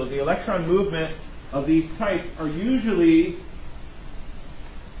 Right? So the electron movement of these types are usually,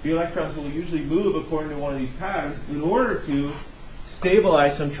 the electrons will usually move according to one of these patterns in order to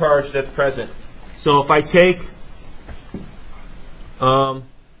stabilize some charge that's present. So if I take, if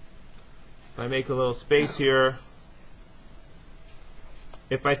I make a little space here,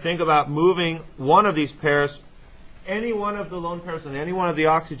 if I think about moving one of these pairs, any one of the lone pairs and any one of the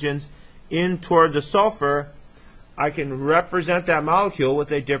oxygens in toward the sulfur, I can represent that molecule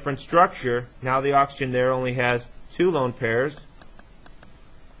with a different structure. Now the oxygen there only has two lone pairs.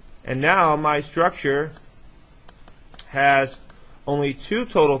 And now my structure has only two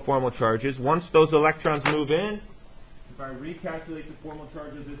total formal charges. Once those electrons move in, if I recalculate the formal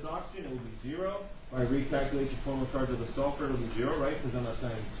charge of this oxygen, it will be 0. If I recalculate the formal charge of the sulfur, it will be 0, right? Because I'm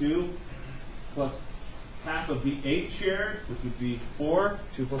assigning 2 plus half of the 8 shared, which would be 4.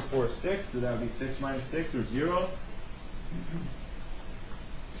 2 plus 4 is 6, so that would be 6 minus 6, or 0.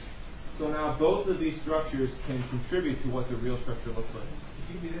 So now both of these structures can contribute to what the real structure looks like.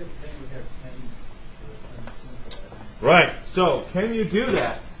 If you do this, then we have 10. Right. So can you do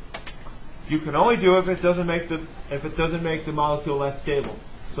that? You can only do it if it doesn't make the molecule less stable.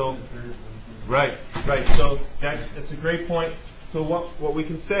 So right. So that's a great point. So what we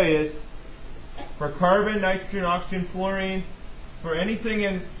can say is, for carbon, nitrogen, oxygen, fluorine, for anything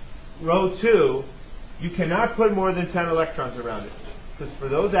in row 2, you cannot put more than 10 electrons around it. Because for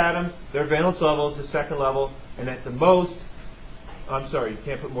those atoms, their valence level is the second level, and at the most, you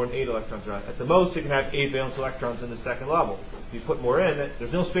can't put more than 8 electrons around it. At the most, it can have 8 valence electrons in the second level. If you put more in,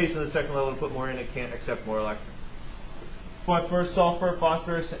 there's no space in the second level to put more in, it can't accept more electrons. But for sulfur,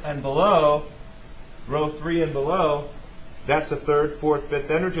 phosphorus, and below, row 3 and below, that's the third, fourth, fifth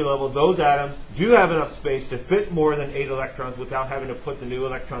energy level. Those atoms do have enough space to fit more than 8 electrons without having to put the new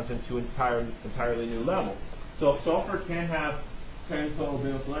electrons into an entirely new level. So if sulfur can have 10 total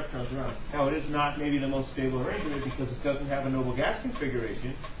valence electrons around. Now, it is not maybe the most stable arrangement because it doesn't have a noble gas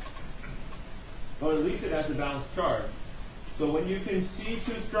configuration, but at least it has a balanced charge. So when you can see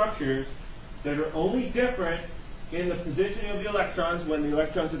two structures that are only different in the positioning of the electrons when the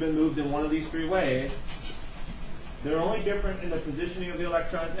electrons have been moved in one of these three ways, they're only different in the positioning of the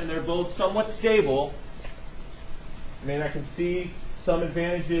electrons, and they're both somewhat stable. I mean, I can see some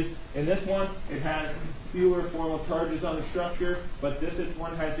advantages. In this one, it has fewer formal charges on the structure, but this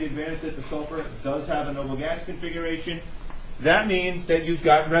one has the advantage that the sulfur does have a noble gas configuration. That means that you've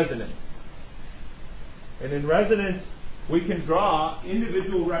got resonance. And in resonance, we can draw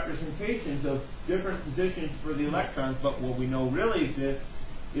individual representations of different positions for the electrons, but what we know really exists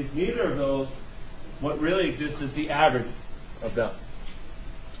is neither of those. What really exists is the average of them.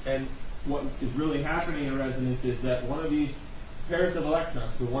 And what is really happening in resonance is that one of these pairs of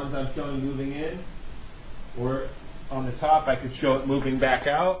electrons, the ones I'm showing moving in, or on the top I could show it moving back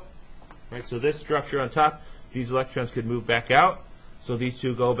out. Right, so this structure on top, these electrons could move back out. So these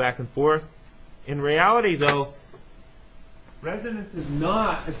two go back and forth. In reality, though, resonance is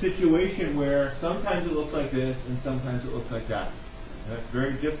not a situation where sometimes it looks like this and sometimes it looks like that. And that's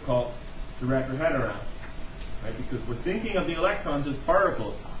very difficult to wrap your head around, right? Because we're thinking of the electrons as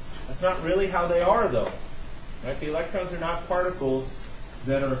particles. That's not really how they are, though. Right? The electrons are not particles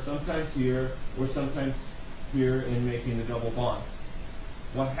that are sometimes here or sometimes here in making the double bond.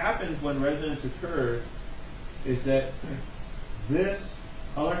 What happens when resonance occurs is that this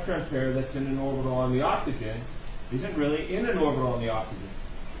electron pair that's in an orbital on the oxygen isn't really in an orbital on the oxygen.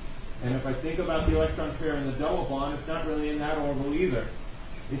 And if I think about the electron pair in the double bond, it's not really in that orbital either.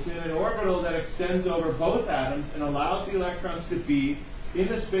 It's in an orbital that extends over both atoms and allows the electrons to be in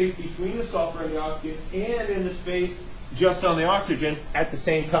the space between the sulfur and the oxygen and in the space just on the oxygen at the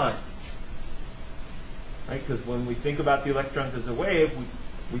same time. Right? Because when we think about the electrons as a wave,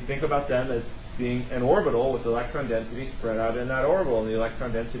 we think about them as being an orbital with electron density spread out in that orbital, and the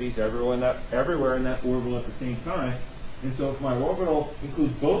electron density is everywhere in that orbital at the same time. And so if my orbital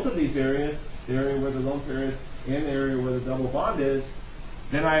includes both of these areas, the area where the lone pair is and the area where the double bond is,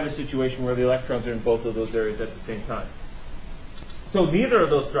 then I have a situation where the electrons are in both of those areas at the same time. So neither of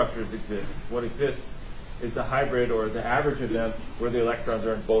those structures exists. What exists is the hybrid, or the average of them, where the electrons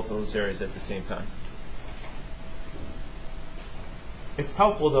are in both of those areas at the same time. It's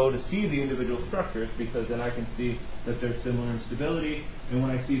helpful, though, to see the individual structures, because then I can see that they're similar in stability. And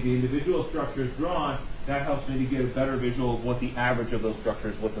when I see the individual structures drawn, that helps me to get a better visual of what the average of those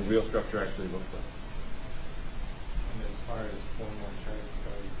structures, what the real structure actually looks like. And as far as formal charge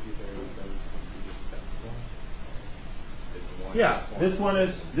goes, either of those would be acceptable. Yeah, this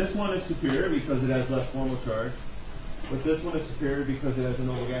one is superior because it has less formal charge, but this one is superior because it has a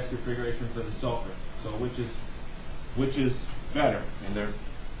noble gas configuration for the sulfur. So which is better? And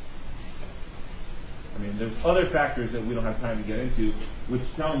there's other factors that we don't have time to get into, which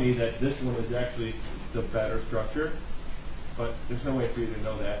tell me that this one is actually the better structure, but there's no way for you to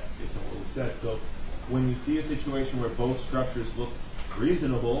know that based on what we said. So when you see a situation where both structures look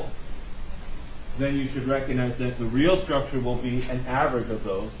reasonable, then you should recognize that the real structure will be an average of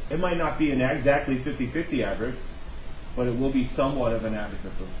those. It might not be an exactly 50-50 average, but it will be somewhat of an average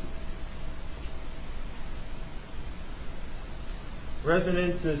of those.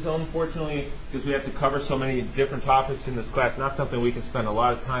 Resonance is, unfortunately, because we have to cover so many different topics in this class, not something we can spend a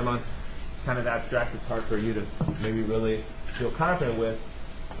lot of time on. It's kind of abstract. It's hard for you to maybe really feel confident with.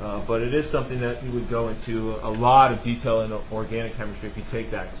 But it is something that you would go into a lot of detail in organic chemistry if you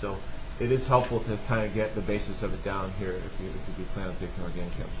take that. So it is helpful to kind of get the basis of it down here if you do plan on taking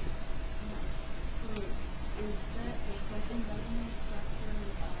organic chemistry. So is that the second resonance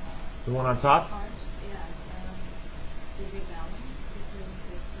structure? The one on top? Charge? Yeah. Is it balanced? Because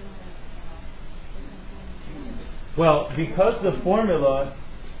this one is different. Well, because the formula,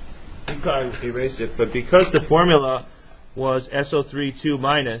 I think I erased it, but because the formula was SO3 2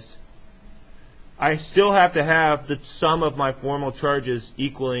 minus, I still have to have the sum of my formal charges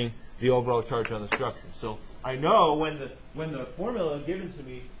equaling the overall charge on the structure. So I know when the formula given to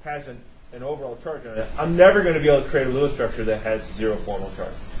me has an overall charge on it, I'm never going to be able to create a Lewis structure that has zero formal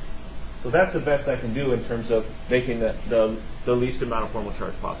charge. So that's the best I can do in terms of making the least amount of formal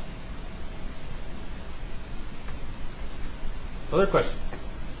charge possible. Other questions?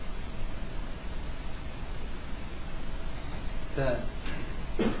 The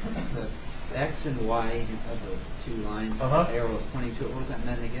X and Y of the two lines, Uh-huh. the arrow is pointing to it. What was that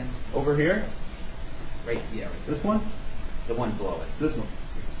meant again? Over here? Right, yeah, right. This one? The one below it. This one.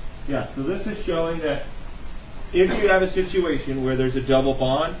 Yeah, so this is showing that if you have a situation where there's a double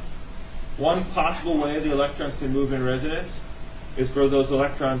bond, one possible way the electrons can move in resonance is for those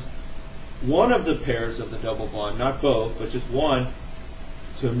electrons, one of the pairs of the double bond, not both, but just one,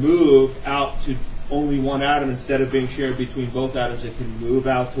 to move out to only one atom instead of being shared between both atoms. It can move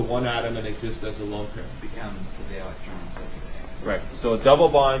out to one atom and exist as a lone pair. Become the electrons. Right. So a double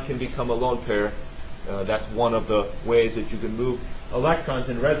bond can become a lone pair. That's one of the ways that you can move electrons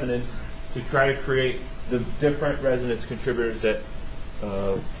in resonance to try to create the different resonance contributors that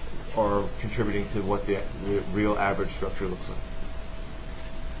are contributing to what the real average structure looks like.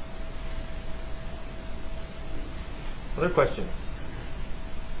 Other question?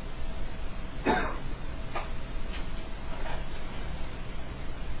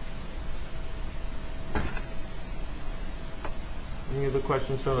 Any other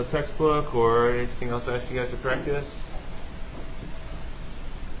questions from the textbook or anything else I asked you guys to practice?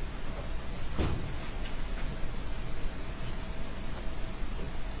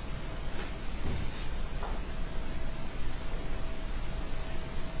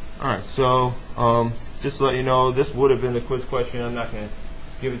 All right, so just to let you know, this would have been the quiz question. I'm not going to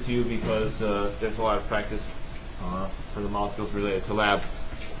give it to you because there's a lot of practice for the molecules related to lab.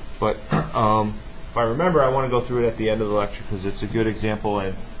 But if I remember, I want to go through it at the end of the lecture because it's a good example,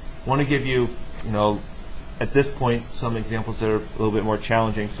 and want to give you, at this point, some examples that are a little bit more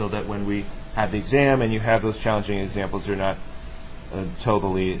challenging, so that when we have the exam and you have those challenging examples, they're not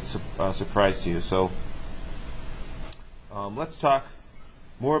totally a surprise to you. So let's talk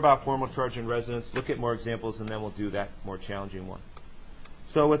more about formal charge and resonance, look at more examples, and then we'll do that more challenging one.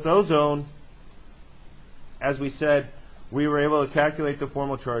 So with ozone, as we said, we were able to calculate the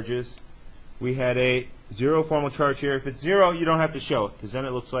formal charges. We had a 0 formal charge here. If it's 0, you don't have to show it, because then it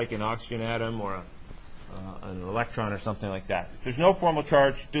looks like an oxygen atom or an electron or something like that. If there's no formal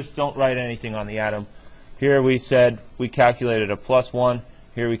charge, just don't write anything on the atom. Here we said we calculated a +1.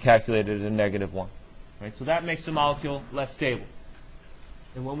 Here we calculated a -1. Right? So that makes the molecule less stable.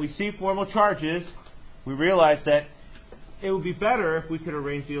 And when we see formal charges, we realize that it would be better if we could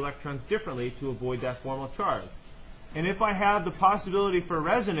arrange the electrons differently to avoid that formal charge. And if I have the possibility for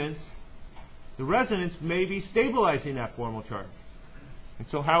resonance, the resonance may be stabilizing that formal charge. And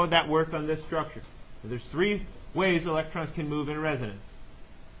so how would that work on this structure? So there's 3 ways electrons can move in resonance.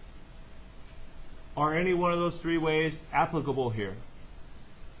 Are any one of those 3 ways applicable here?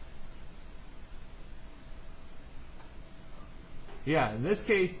 Yeah, in this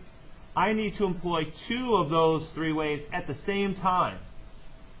case, I need to employ 2 of those 3 ways at the same time.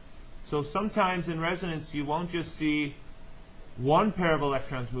 So sometimes in resonance, you won't just see 1 pair of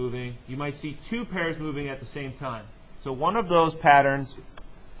electrons moving. You might see 2 pairs moving at the same time. So one of those patterns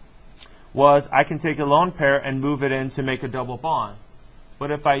was I can take a lone pair and move it in to make a double bond.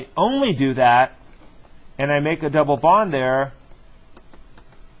 But if I only do that, and I make a double bond there,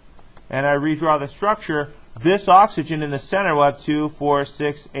 and I redraw the structure, this oxygen in the center will have 2, 4,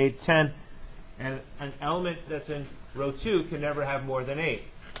 6, 8, 10. And an element that's in row 2 can never have more than 8,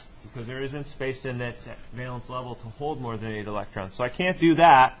 because there isn't space in that valence level to hold more than 8 electrons. So I can't do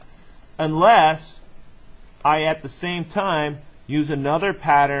that unless I, at the same time, use another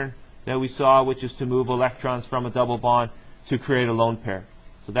pattern that we saw, which is to move electrons from a double bond to create a lone pair.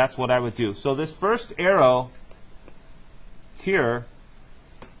 So that's what I would do. So this first arrow here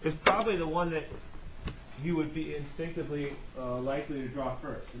is probably the one that you would be instinctively likely to draw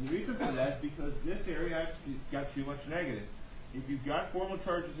first. And the reason for that is because this area actually got too much negative. If you've got formal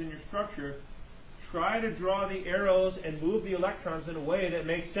charges in your structure, try to draw the arrows and move the electrons in a way that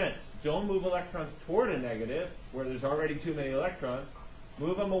makes sense. Don't move electrons toward a negative, where there's already too many electrons.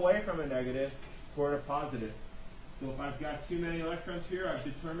 Move them away from a negative toward a positive. So if I've got too many electrons here, I've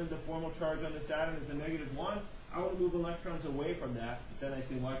determined the formal charge on this atom is a -1. I want to move electrons away from that. But then I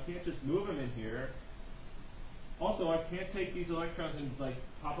say, well, I can't just move them in here. Also, I can't take these electrons and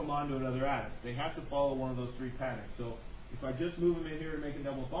pop them onto another atom. They have to follow one of those 3 patterns. So if I just move them in here to make a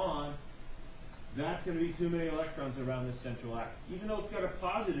double bond, that's going to be too many electrons around this central atom. Even though it's got a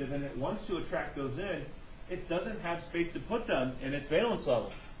positive and it wants to attract those in, it doesn't have space to put them in its valence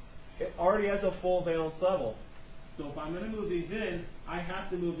level. It already has a full valence level. So if I'm going to move these in, I have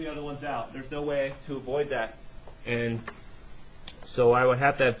to move the other ones out. There's no way to avoid that. And so I would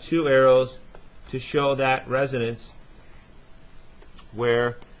have to have 2 arrows to show that resonance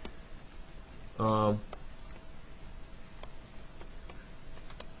where now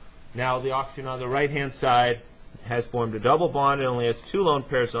the oxygen on the right-hand side has formed a double bond. It only has 2 lone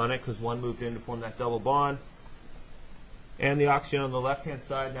pairs on it because one moved in to form that double bond. And the oxygen on the left-hand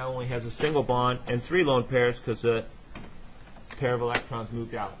side now only has a single bond and 3 lone pairs because a pair of electrons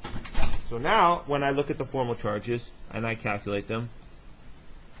moved out. So now, when I look at the formal charges and I calculate them,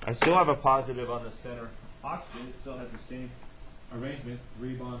 I still have a positive on the center oxygen. It still has the same arrangement,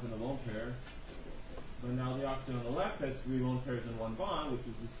 3 bonds in a lone pair. But now the oxygen on the left has 3 lone pairs in 1 bond, which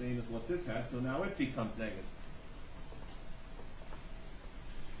is the same as what this had, so now it becomes negative.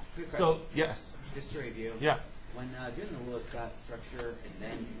 Quick So, question. yes. Just to review. Yeah. When doing the Lewis-Scott structure and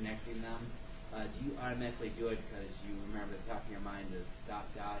then connecting them, do you automatically do it because you remember at the top of your mind the dot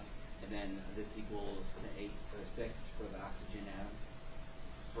dot, and then this equals to 8 or 6 for the oxygen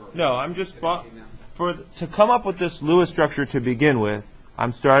atom? No, I'm just connecting them? to come up with this Lewis structure to begin with.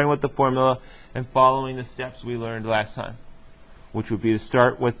 I'm starting with the formula and following the steps we learned last time, which would be to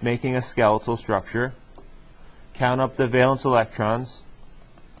start with making a skeletal structure, count up the valence electrons,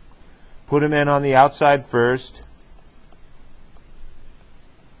 put them in on the outside first,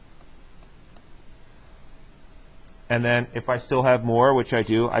 and then if I still have more, which I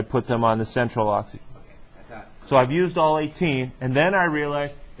do, I put them on the central oxygen. Okay, So I've used all 18, and then I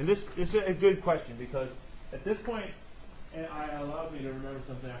realized, and this is a good question, because at this point, it allowed me to remember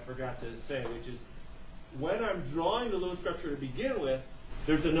something I forgot to say, which is when I'm drawing the Lewis structure to begin with,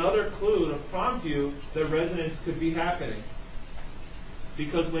 there's another clue to prompt you that resonance could be happening.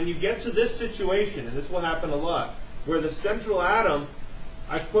 Because when you get to this situation, and this will happen a lot, where the central atom,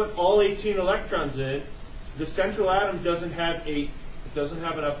 I put all 18 electrons in, the central atom doesn't have 8. It doesn't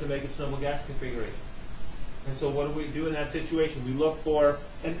have enough to make its noble gas configuration. And so what do we do in that situation? We look for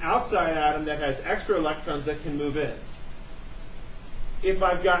an outside atom that has extra electrons that can move in. If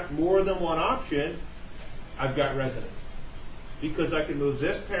I've got more than one option, I've got resonance. Because I can move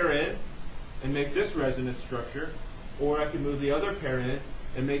this pair in and make this resonance structure, or I can move the other pair in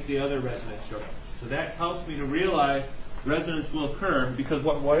and make the other resonance structure. So that helps me to realize resonance will occur, because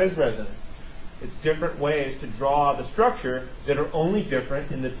what is resonance? It's different ways to draw the structure that are only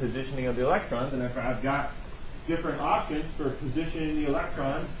different in the positioning of the electrons, and if I've got different options for positioning the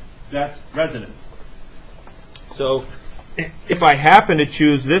electrons, that's resonance. So if I happen to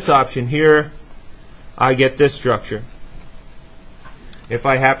choose this option here, I get this structure. If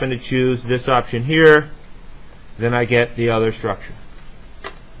I happen to choose this option here, then I get the other structure.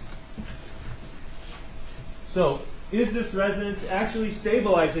 So, is this resonance actually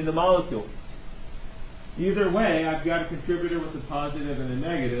stabilizing the molecule? Either way, I've got a contributor with a positive and a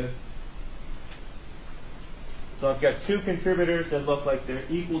negative. So I've got 2 contributors that look like they're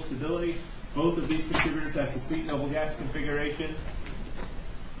equal stability. Both of these contributors have complete noble gas configuration.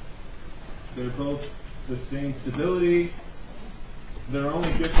 They're both the same stability. They're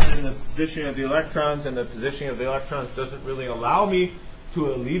only different in the position of the electrons, and the positioning of the electrons doesn't really allow me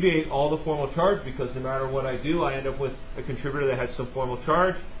to alleviate all the formal charge, because no matter what I do, I end up with a contributor that has some formal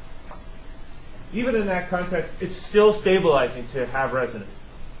charge. Even in that context, it's still stabilizing to have resonance.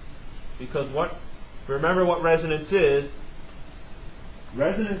 Because remember what resonance is.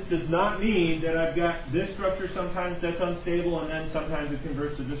 Resonance does not mean that I've got this structure sometimes that's unstable, and then sometimes it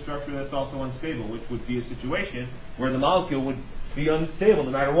converts to this structure that's also unstable, which would be a situation where the molecule would be unstable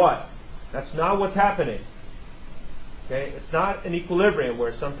no matter what. That's not what's happening. Okay? It's not an equilibrium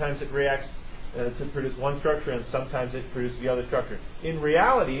where sometimes it reacts to produce one structure and sometimes it produces the other structure. In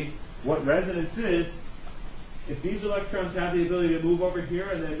reality, what resonance is, if these electrons have the ability to move over here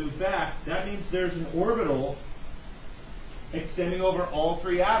and then move back, that means there's an orbital extending over all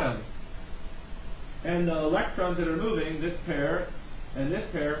 3 atoms. And the electrons that are moving, this pair and this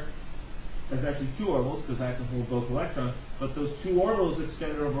pair, there's actually 2 orbitals because I have to hold both electrons, but those 2 orbitals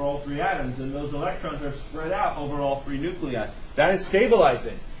extend over all 3 atoms, and those electrons are spread out over all 3 nuclei. That is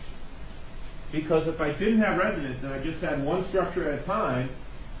stabilizing. Because if I didn't have resonance and I just had one structure at a time,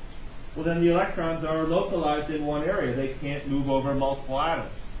 well, then the electrons are localized in one area. They can't move over multiple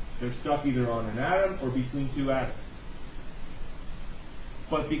atoms. They're stuck either on an atom or between 2 atoms.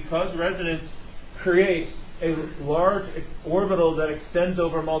 But because resonance creates a large orbital that extends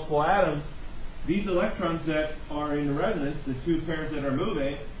over multiple atoms, these electrons that are in resonance, the 2 pairs that are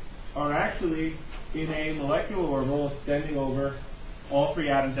moving, are actually in a molecular orbital extending over all 3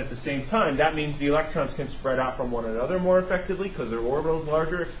 atoms at the same time. That means the electrons can spread out from one another more effectively because their orbital is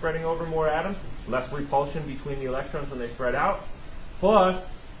larger, spreading over more atoms, less repulsion between the electrons when they spread out. Plus,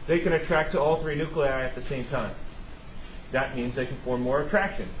 they can attract to all 3 nuclei at the same time. That means they can form more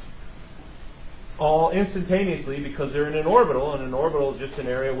attractions. All instantaneously because they're in an orbital, and an orbital is just an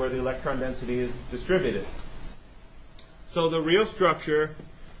area where the electron density is distributed. So the real structure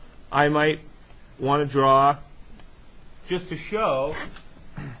I might want to draw just to show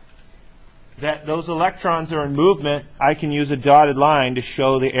that those electrons are in movement, I can use a dotted line to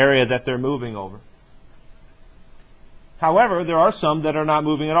show the area that they're moving over. However, there are some that are not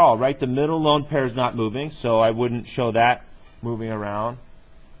moving at all, right? The middle lone pair is not moving, so I wouldn't show that moving around.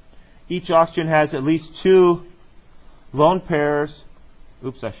 Each oxygen has at least 2 lone pairs.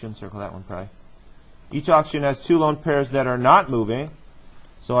 Oops, I shouldn't circle that one probably. Each oxygen has 2 lone pairs that are not moving,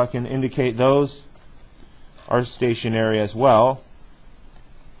 so I can indicate those are stationary as well.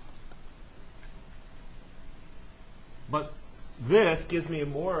 But this gives me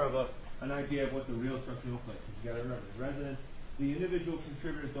more of an idea of what the real structure looks like. You got to remember, resonance, the individual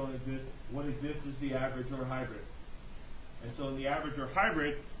contributors don't exist. What exists is the average or hybrid. And so in the average or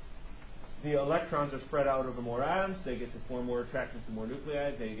hybrid, the electrons are spread out over more atoms. They get to form more attractions to more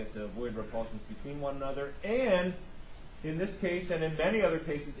nuclei. They get to avoid repulsions between one another. And in this case, and in many other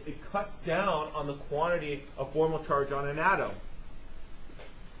cases, it cuts down on the quantity of formal charge on an atom.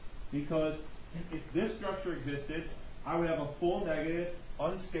 Because if this structure existed, I would have a full negative,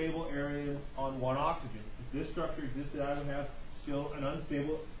 unstable area on one oxygen. If this structure existed, I would have still an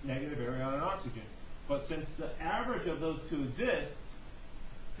unstable negative area on an oxygen. But since the average of those two exists,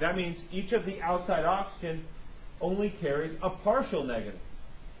 that means each of the outside oxygen only carries a partial negative.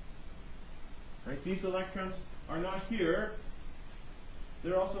 Right? These electrons are not here.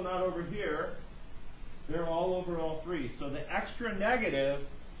 They're also not over here. They're all over all three. So the extra negative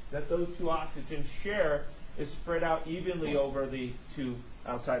that those two oxygens share is spread out evenly over the two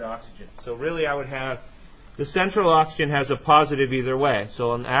outside oxygens. So really I would have the central oxygen has a positive either way.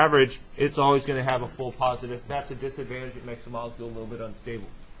 So on average, it's always going to have a full positive. That's a disadvantage. It makes the molecule a little bit unstable.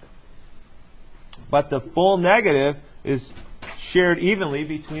 But the full negative is shared evenly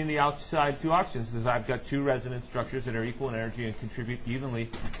between the outside two oxygens, because I've got two resonance structures that are equal in energy and contribute evenly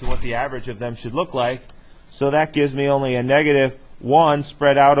to what the average of them should look like. So that gives me only a -1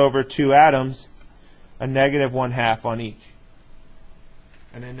 spread out over two atoms, a -1/2 on each.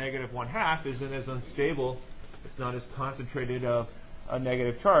 And a -1/2 isn't as unstable, it's not as concentrated of a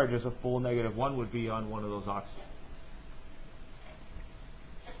negative charge as a full -1 would be on one of those oxygens.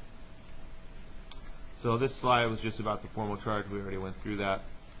 So this slide was just about the formal charge. We already went through that.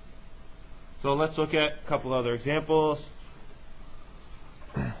 So let's look at a couple other examples.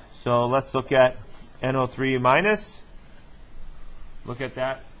 So let's look at NO3 minus. Look at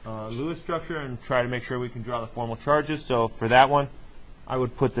that Lewis structure and try to make sure we can draw the formal charges. So for that one, I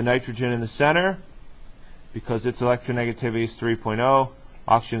would put the nitrogen in the center because its electronegativity is 3.0,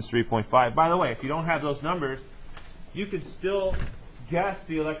 oxygen is 3.5. By the way, if you don't have those numbers, you could still guess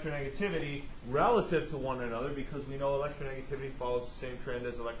the electronegativity relative to one another, because we know electronegativity follows the same trend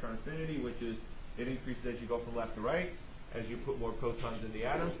as electron affinity, which is it increases as you go from left to right, as you put more protons in the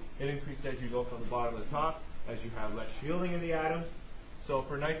atom. It increases as you go from the bottom to the top, as you have less shielding in the atom. So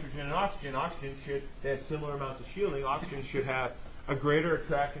for nitrogen and oxygen, they have similar amounts of shielding. Oxygen should have a greater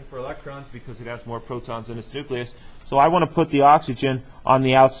attraction for electrons because it has more protons in its nucleus. So I want to put the oxygen on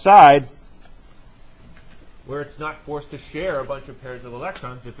the outside where it's not forced to share a bunch of pairs of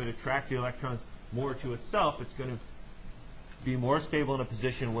electrons. If it attracts the electrons more to itself, it's going to be more stable in a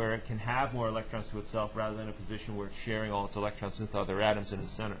position where it can have more electrons to itself rather than a position where it's sharing all its electrons with other atoms in the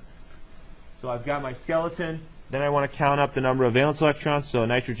center. So I've got my skeleton. Then I want to count up the number of valence electrons. So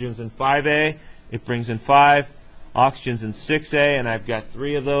nitrogen's in 5A. It brings in 5. Oxygen's in 6A, and I've got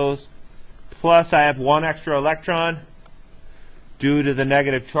 3 of those. Plus I have 1 extra electron due to the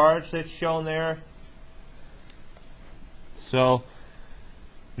negative charge that's shown there. So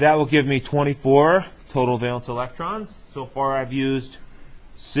that will give me 24 total valence electrons. So far I've used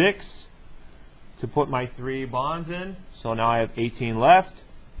 6 to put my 3 bonds in. So now I have 18 left.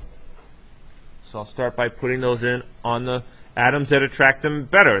 So I'll start by putting those in on the atoms that attract them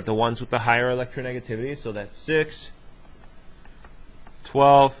better, the ones with the higher electronegativity. So that's 6,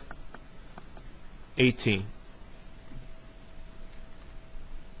 12, 18.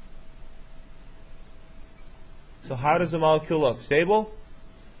 So how does the molecule look? Stable?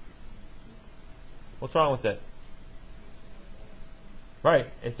 What's wrong with it? Right,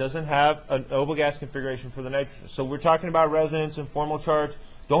 it doesn't have a noble gas configuration for the nitrogen. So we're talking about resonance and formal charge.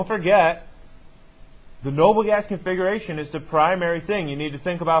 Don't forget, the noble gas configuration is the primary thing you need to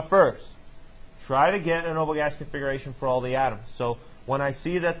think about first. Try to get a noble gas configuration for all the atoms. So when I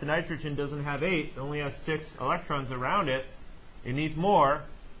see that the nitrogen doesn't have 8, it only has 6 electrons around it, it needs more.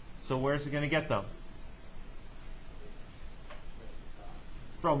 So where's it going to get them?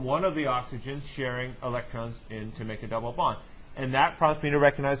 From one of the oxygens sharing electrons in to make a double bond. And that prompts me to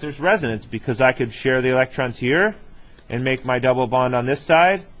recognize there's resonance, because I could share the electrons here and make my double bond on this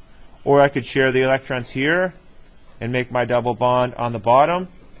side, or I could share the electrons here and make my double bond on the bottom,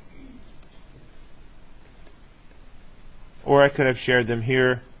 or I could have shared them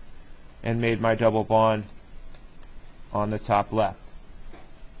here and made my double bond on the top left.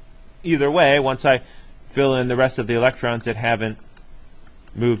 Either way, once I fill in the rest of the electrons that haven't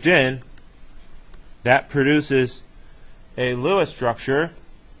moved in, that produces a Lewis structure,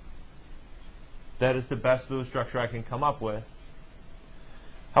 that is the best Lewis structure I can come up with.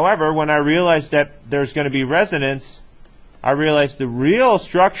 However, when I realized that there's going to be resonance, I realized the real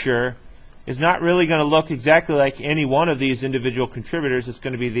structure is not really going to look exactly like any one of these individual contributors. It's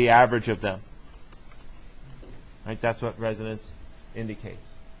going to be the average of them. Right? That's what resonance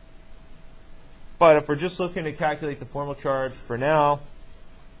indicates. But if we're just looking to calculate the formal charge for now,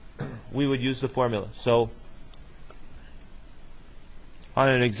 we would use the formula. So on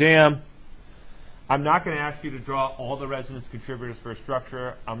an exam, I'm not going to ask you to draw all the resonance contributors for a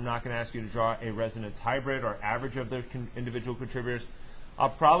structure. I'm not going to ask you to draw a resonance hybrid or average of the individual contributors. I'll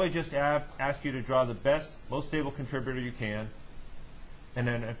probably just ask you to draw the best, most stable contributor you can. And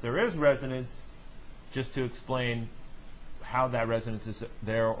then if there is resonance, just to explain how that resonance is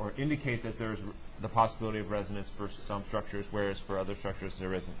there or indicate that there's the possibility of resonance for some structures, whereas for other structures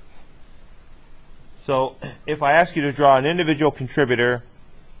there isn't. So if I ask you to draw an individual contributor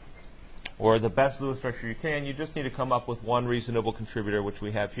or the best Lewis structure you can, you just need to come up with one reasonable contributor, which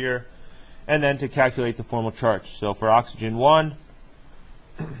we have here, and then to calculate the formal charge. So for oxygen 1,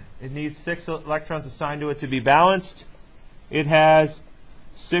 it needs 6 electrons assigned to it to be balanced. It has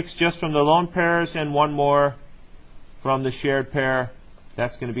 6 just from the lone pairs and 1 more from the shared pair.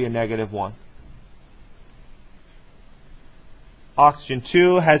 That's going to be a -1. Oxygen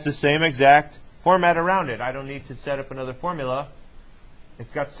 2 has the same exact format around it. I don't need to set up another formula.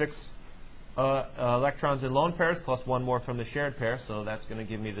 It's got 6 electrons in lone pairs plus 1 more from the shared pair, so that's going to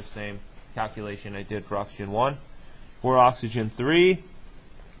give me the same calculation I did for oxygen 1. For oxygen 3,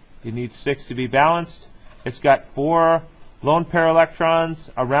 it needs 6 to be balanced. It's got 4 lone pair electrons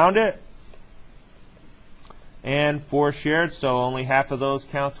around it and 4 shared, so only half of those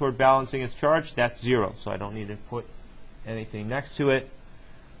count toward balancing its charge. That's 0, so I don't need to put anything next to it.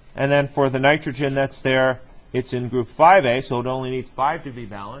 And then for the nitrogen that's there, it's in group 5A, so it only needs 5 to be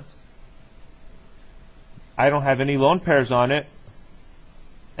balanced. I don't have any lone pairs on it,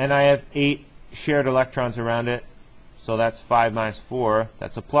 and I have 8 shared electrons around it, so that's 5 minus 4,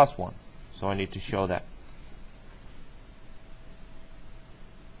 that's a +1. So I need to show that.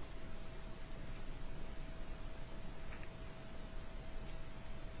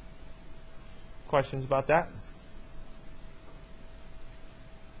 Questions about that?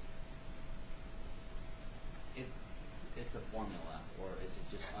 It's a formula, or is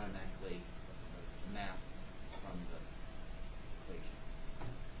it just automatically math from the equation?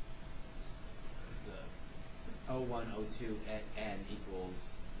 The O1, O2, N equals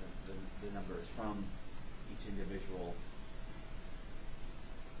the numbers from each individual.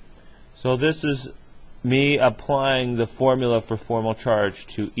 So this is me applying the formula for formal charge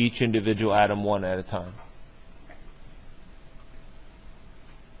to each individual atom one at a time.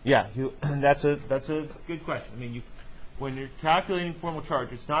 Yeah, that's a good question. I mean, when you're calculating formal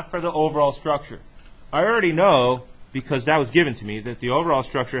charge, it's not for the overall structure. I already know, because that was given to me, that the overall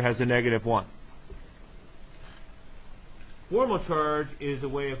structure has a -1. Formal charge is a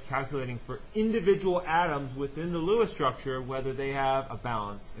way of calculating for individual atoms within the Lewis structure whether they have a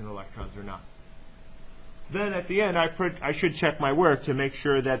balance in electrons or not. Then at the end, I should check my work to make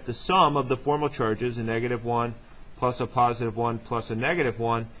sure that the sum of the formal charges, a -1 plus a +1 plus a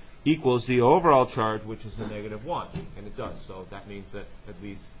 -1, equals the overall charge, which is a -1. And it does. So that means that at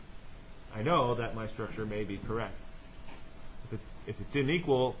least I know that my structure may be correct. If it didn't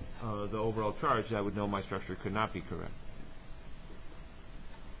equal the overall charge, I would know my structure could not be correct.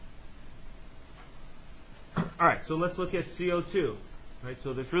 All right, so let's look at CO2. Right,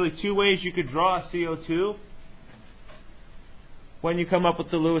 so there's really 2 ways you could draw a CO2. When you come up with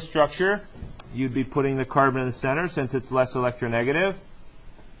the Lewis structure, you'd be putting the carbon in the center since it's less electronegative.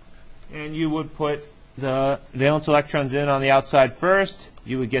 And you would put the valence electrons in on the outside first.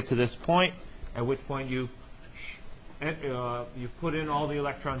 You would get to this point, at which point you put in all the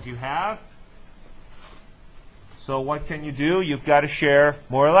electrons you have. So what can you do? You've got to share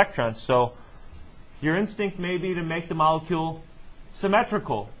more electrons. So your instinct may be to make the molecule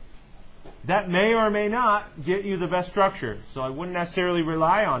symmetrical. That may or may not get you the best structure, so I wouldn't necessarily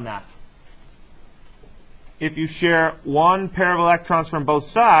rely on that. If you share 1 pair of electrons from both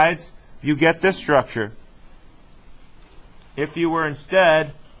sides, you get this structure. If you were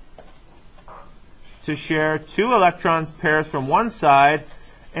instead to share 2 electron pairs from one side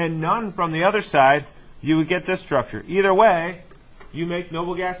and none from the other side, you would get this structure. Either way, you make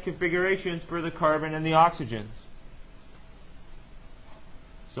noble gas configurations for the carbon and the oxygens.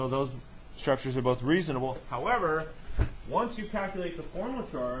 So those structures are both reasonable. However, once you calculate the formal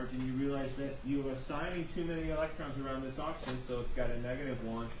charge and you realize that you are assigning too many electrons around this oxygen, so it's got a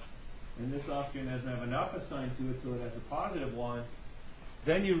 -1, and this oxygen doesn't have enough assigned to it, so it has a positive one,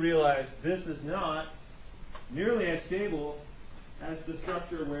 then you realize this is not nearly as stable as the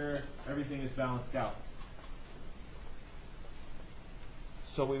structure where everything is balanced out.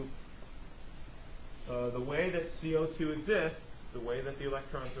 So the way that CO2 exists, the way that the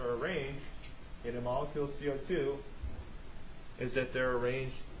electrons are arranged in a molecule of CO2, is that they're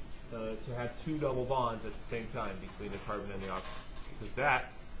arranged to have two double bonds at the same time between the carbon and the oxygen, because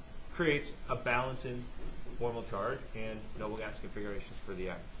that creates a balance in formal charge and noble gas configurations for the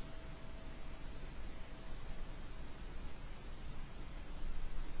atoms.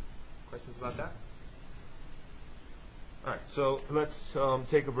 Questions about that? All right, so let's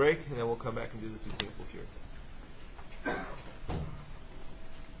take a break, and then we'll come back and do this example here.